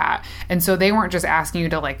like that. And so they weren't just asking you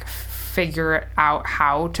to like figure out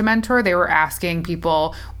how to mentor. They were asking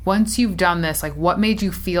people, once you've done this, like, what made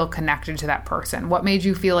you feel connected to that person? What made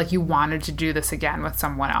you feel like you wanted to do this again with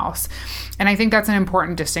someone else? And I think that's an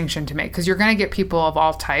important distinction to make, because you're going to get people of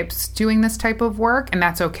all types doing this type of work, and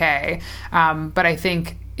that's okay. But I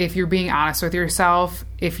think if you're being honest with yourself,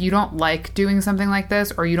 if you don't like doing something like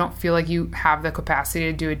this, or you don't feel like you have the capacity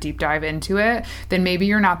to do a deep dive into it, then maybe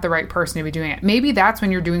you're not the right person to be doing it. Maybe that's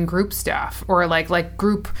when you're doing group stuff, or like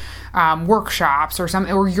group workshops or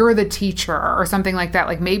something, or you're the teacher or something like that.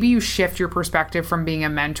 Like, maybe you shift your perspective from being a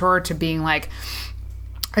mentor to being like,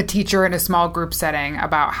 a teacher in a small group setting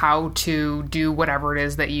about how to do whatever it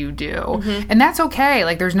is that you do. And that's okay.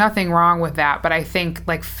 Like, there's nothing wrong with that. But I think,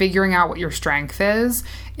 like, figuring out what your strength is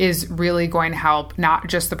really going to help not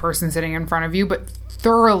just the person sitting in front of you, but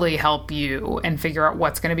thoroughly help you and figure out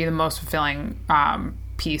what's going to be the most fulfilling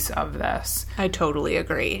piece of this. I totally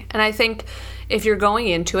agree. And I think if you're going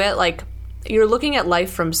into it, like, you're looking at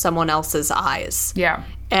life from someone else's eyes. Yeah.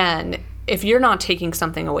 And if you're not taking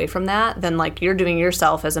something away from that, then, like, you're doing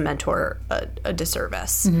yourself as a mentor a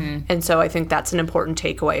disservice. And so I think that's an important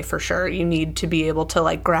takeaway for sure. You need to be able to,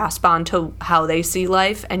 like, grasp onto how they see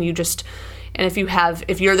life, and if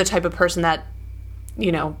you're the type of person that,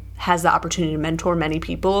 you know, has the opportunity to mentor many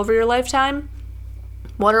people over your lifetime,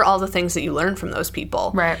 what are all the things that you learn from those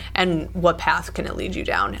people? Right. And what path can it lead you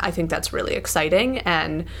down? I think that's really exciting.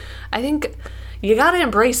 And I think you got to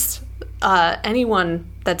embrace anyone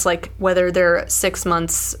that's, like, whether they're 6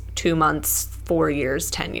 months, 2 months, 4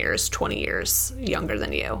 years, 10 years, 20 years younger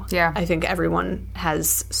than you. Yeah. I think everyone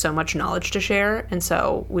has so much knowledge to share. And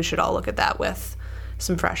so we should all look at that with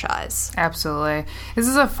some fresh eyes. Absolutely. This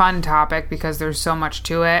is a fun topic because there's so much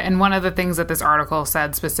to it. And one of the things that this article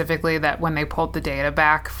said specifically, that when they pulled the data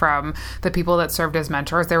back from the people that served as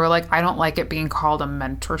mentors, they were like, I don't like it being called a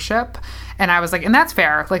mentorship. And I was like, and that's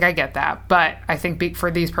fair. Like, I get that. But I think for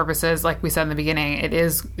these purposes, like we said in the beginning, it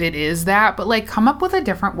is that. But, like, come up with a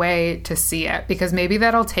different way to see it, because maybe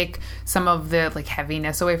that'll take some of the, like,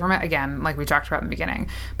 heaviness away from it. Again, like we talked about in the beginning.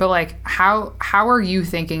 But, like, how are you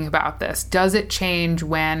thinking about this? Does it change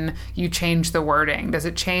when you change the wording? Does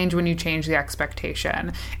it change when you change the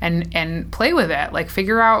expectation? And play with it. Like,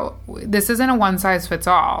 figure out, this isn't a one size fits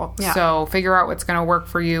all. Yeah. So figure out what's going to work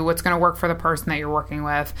for you, what's going to work for the person that you're working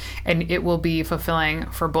with, and it will be fulfilling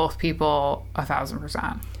for both people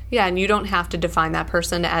 1,000%. Yeah, and you don't have to define that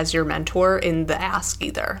person as your mentor in the ask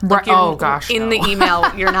either. Right. Oh gosh. In the email,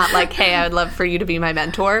 you're not like, "Hey, I would love for you to be my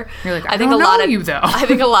mentor." You're like, I think don't know you though. I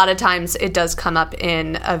think a lot of times it does come up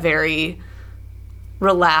in a very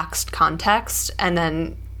relaxed context, and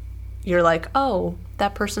then you're like, "Oh,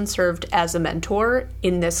 that person served as a mentor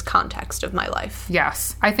in this context of my life."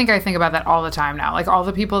 Yes. I think about that all the time now. Like, all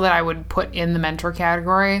the people that I would put in the mentor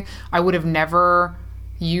category, I would have never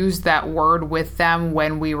used that word with them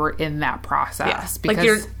when we were in that process. Yes.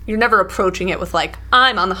 Because, like, you're never approaching it with, like,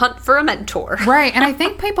 I'm on the hunt for a mentor. Right. And I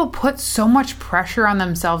think people put so much pressure on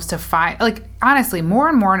themselves to find, like, honestly, more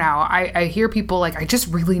and more now, I hear people like, I just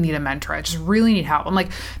really need a mentor. I just really need help. I'm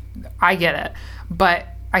like, I get it. But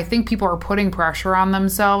I think people are putting pressure on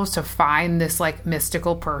themselves to find this, like,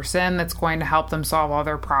 mystical person that's going to help them solve all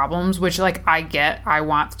their problems, which, like, I get, I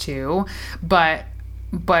want to, but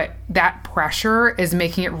that pressure is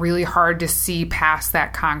making it really hard to see past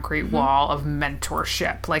that concrete wall of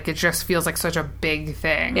mentorship. Like, it just feels like such a big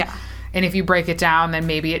thing. Yeah. And if you break it down, then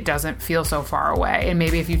maybe it doesn't feel so far away. And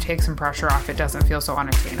maybe if you take some pressure off, it doesn't feel so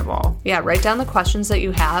unattainable. Yeah, write down the questions that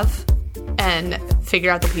you have and figure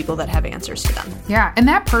out the people that have answers to them. Yeah, and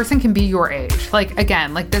that person can be your age. Like,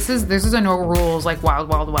 again, like, this is a no rules, like, Wild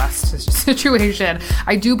Wild West situation.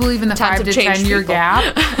 I do believe in the 5 to 10 year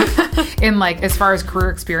gap in, like, as far as career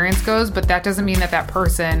experience goes, but that doesn't mean that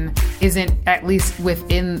person isn't at least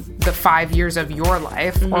within the 5 years of your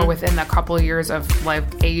life or within the couple of years of life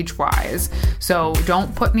age-wise. So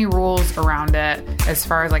don't put any rules around it as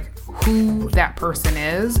far as, like, who that person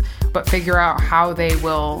is, but figure out how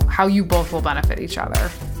you both will benefit each other.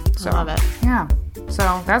 So, I love it. Yeah.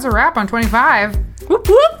 So that's a wrap on 25. Whoop,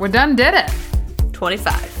 whoop. We done did it.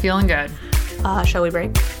 25. Feeling good. Shall we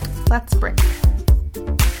break? Let's break.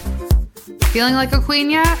 Feeling like a queen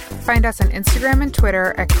yet? Find us on Instagram and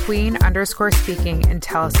Twitter at queen_speaking and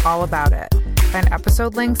tell us all about it. Find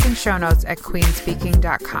episode links and show notes at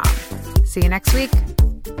queenspeaking.com. See you next week.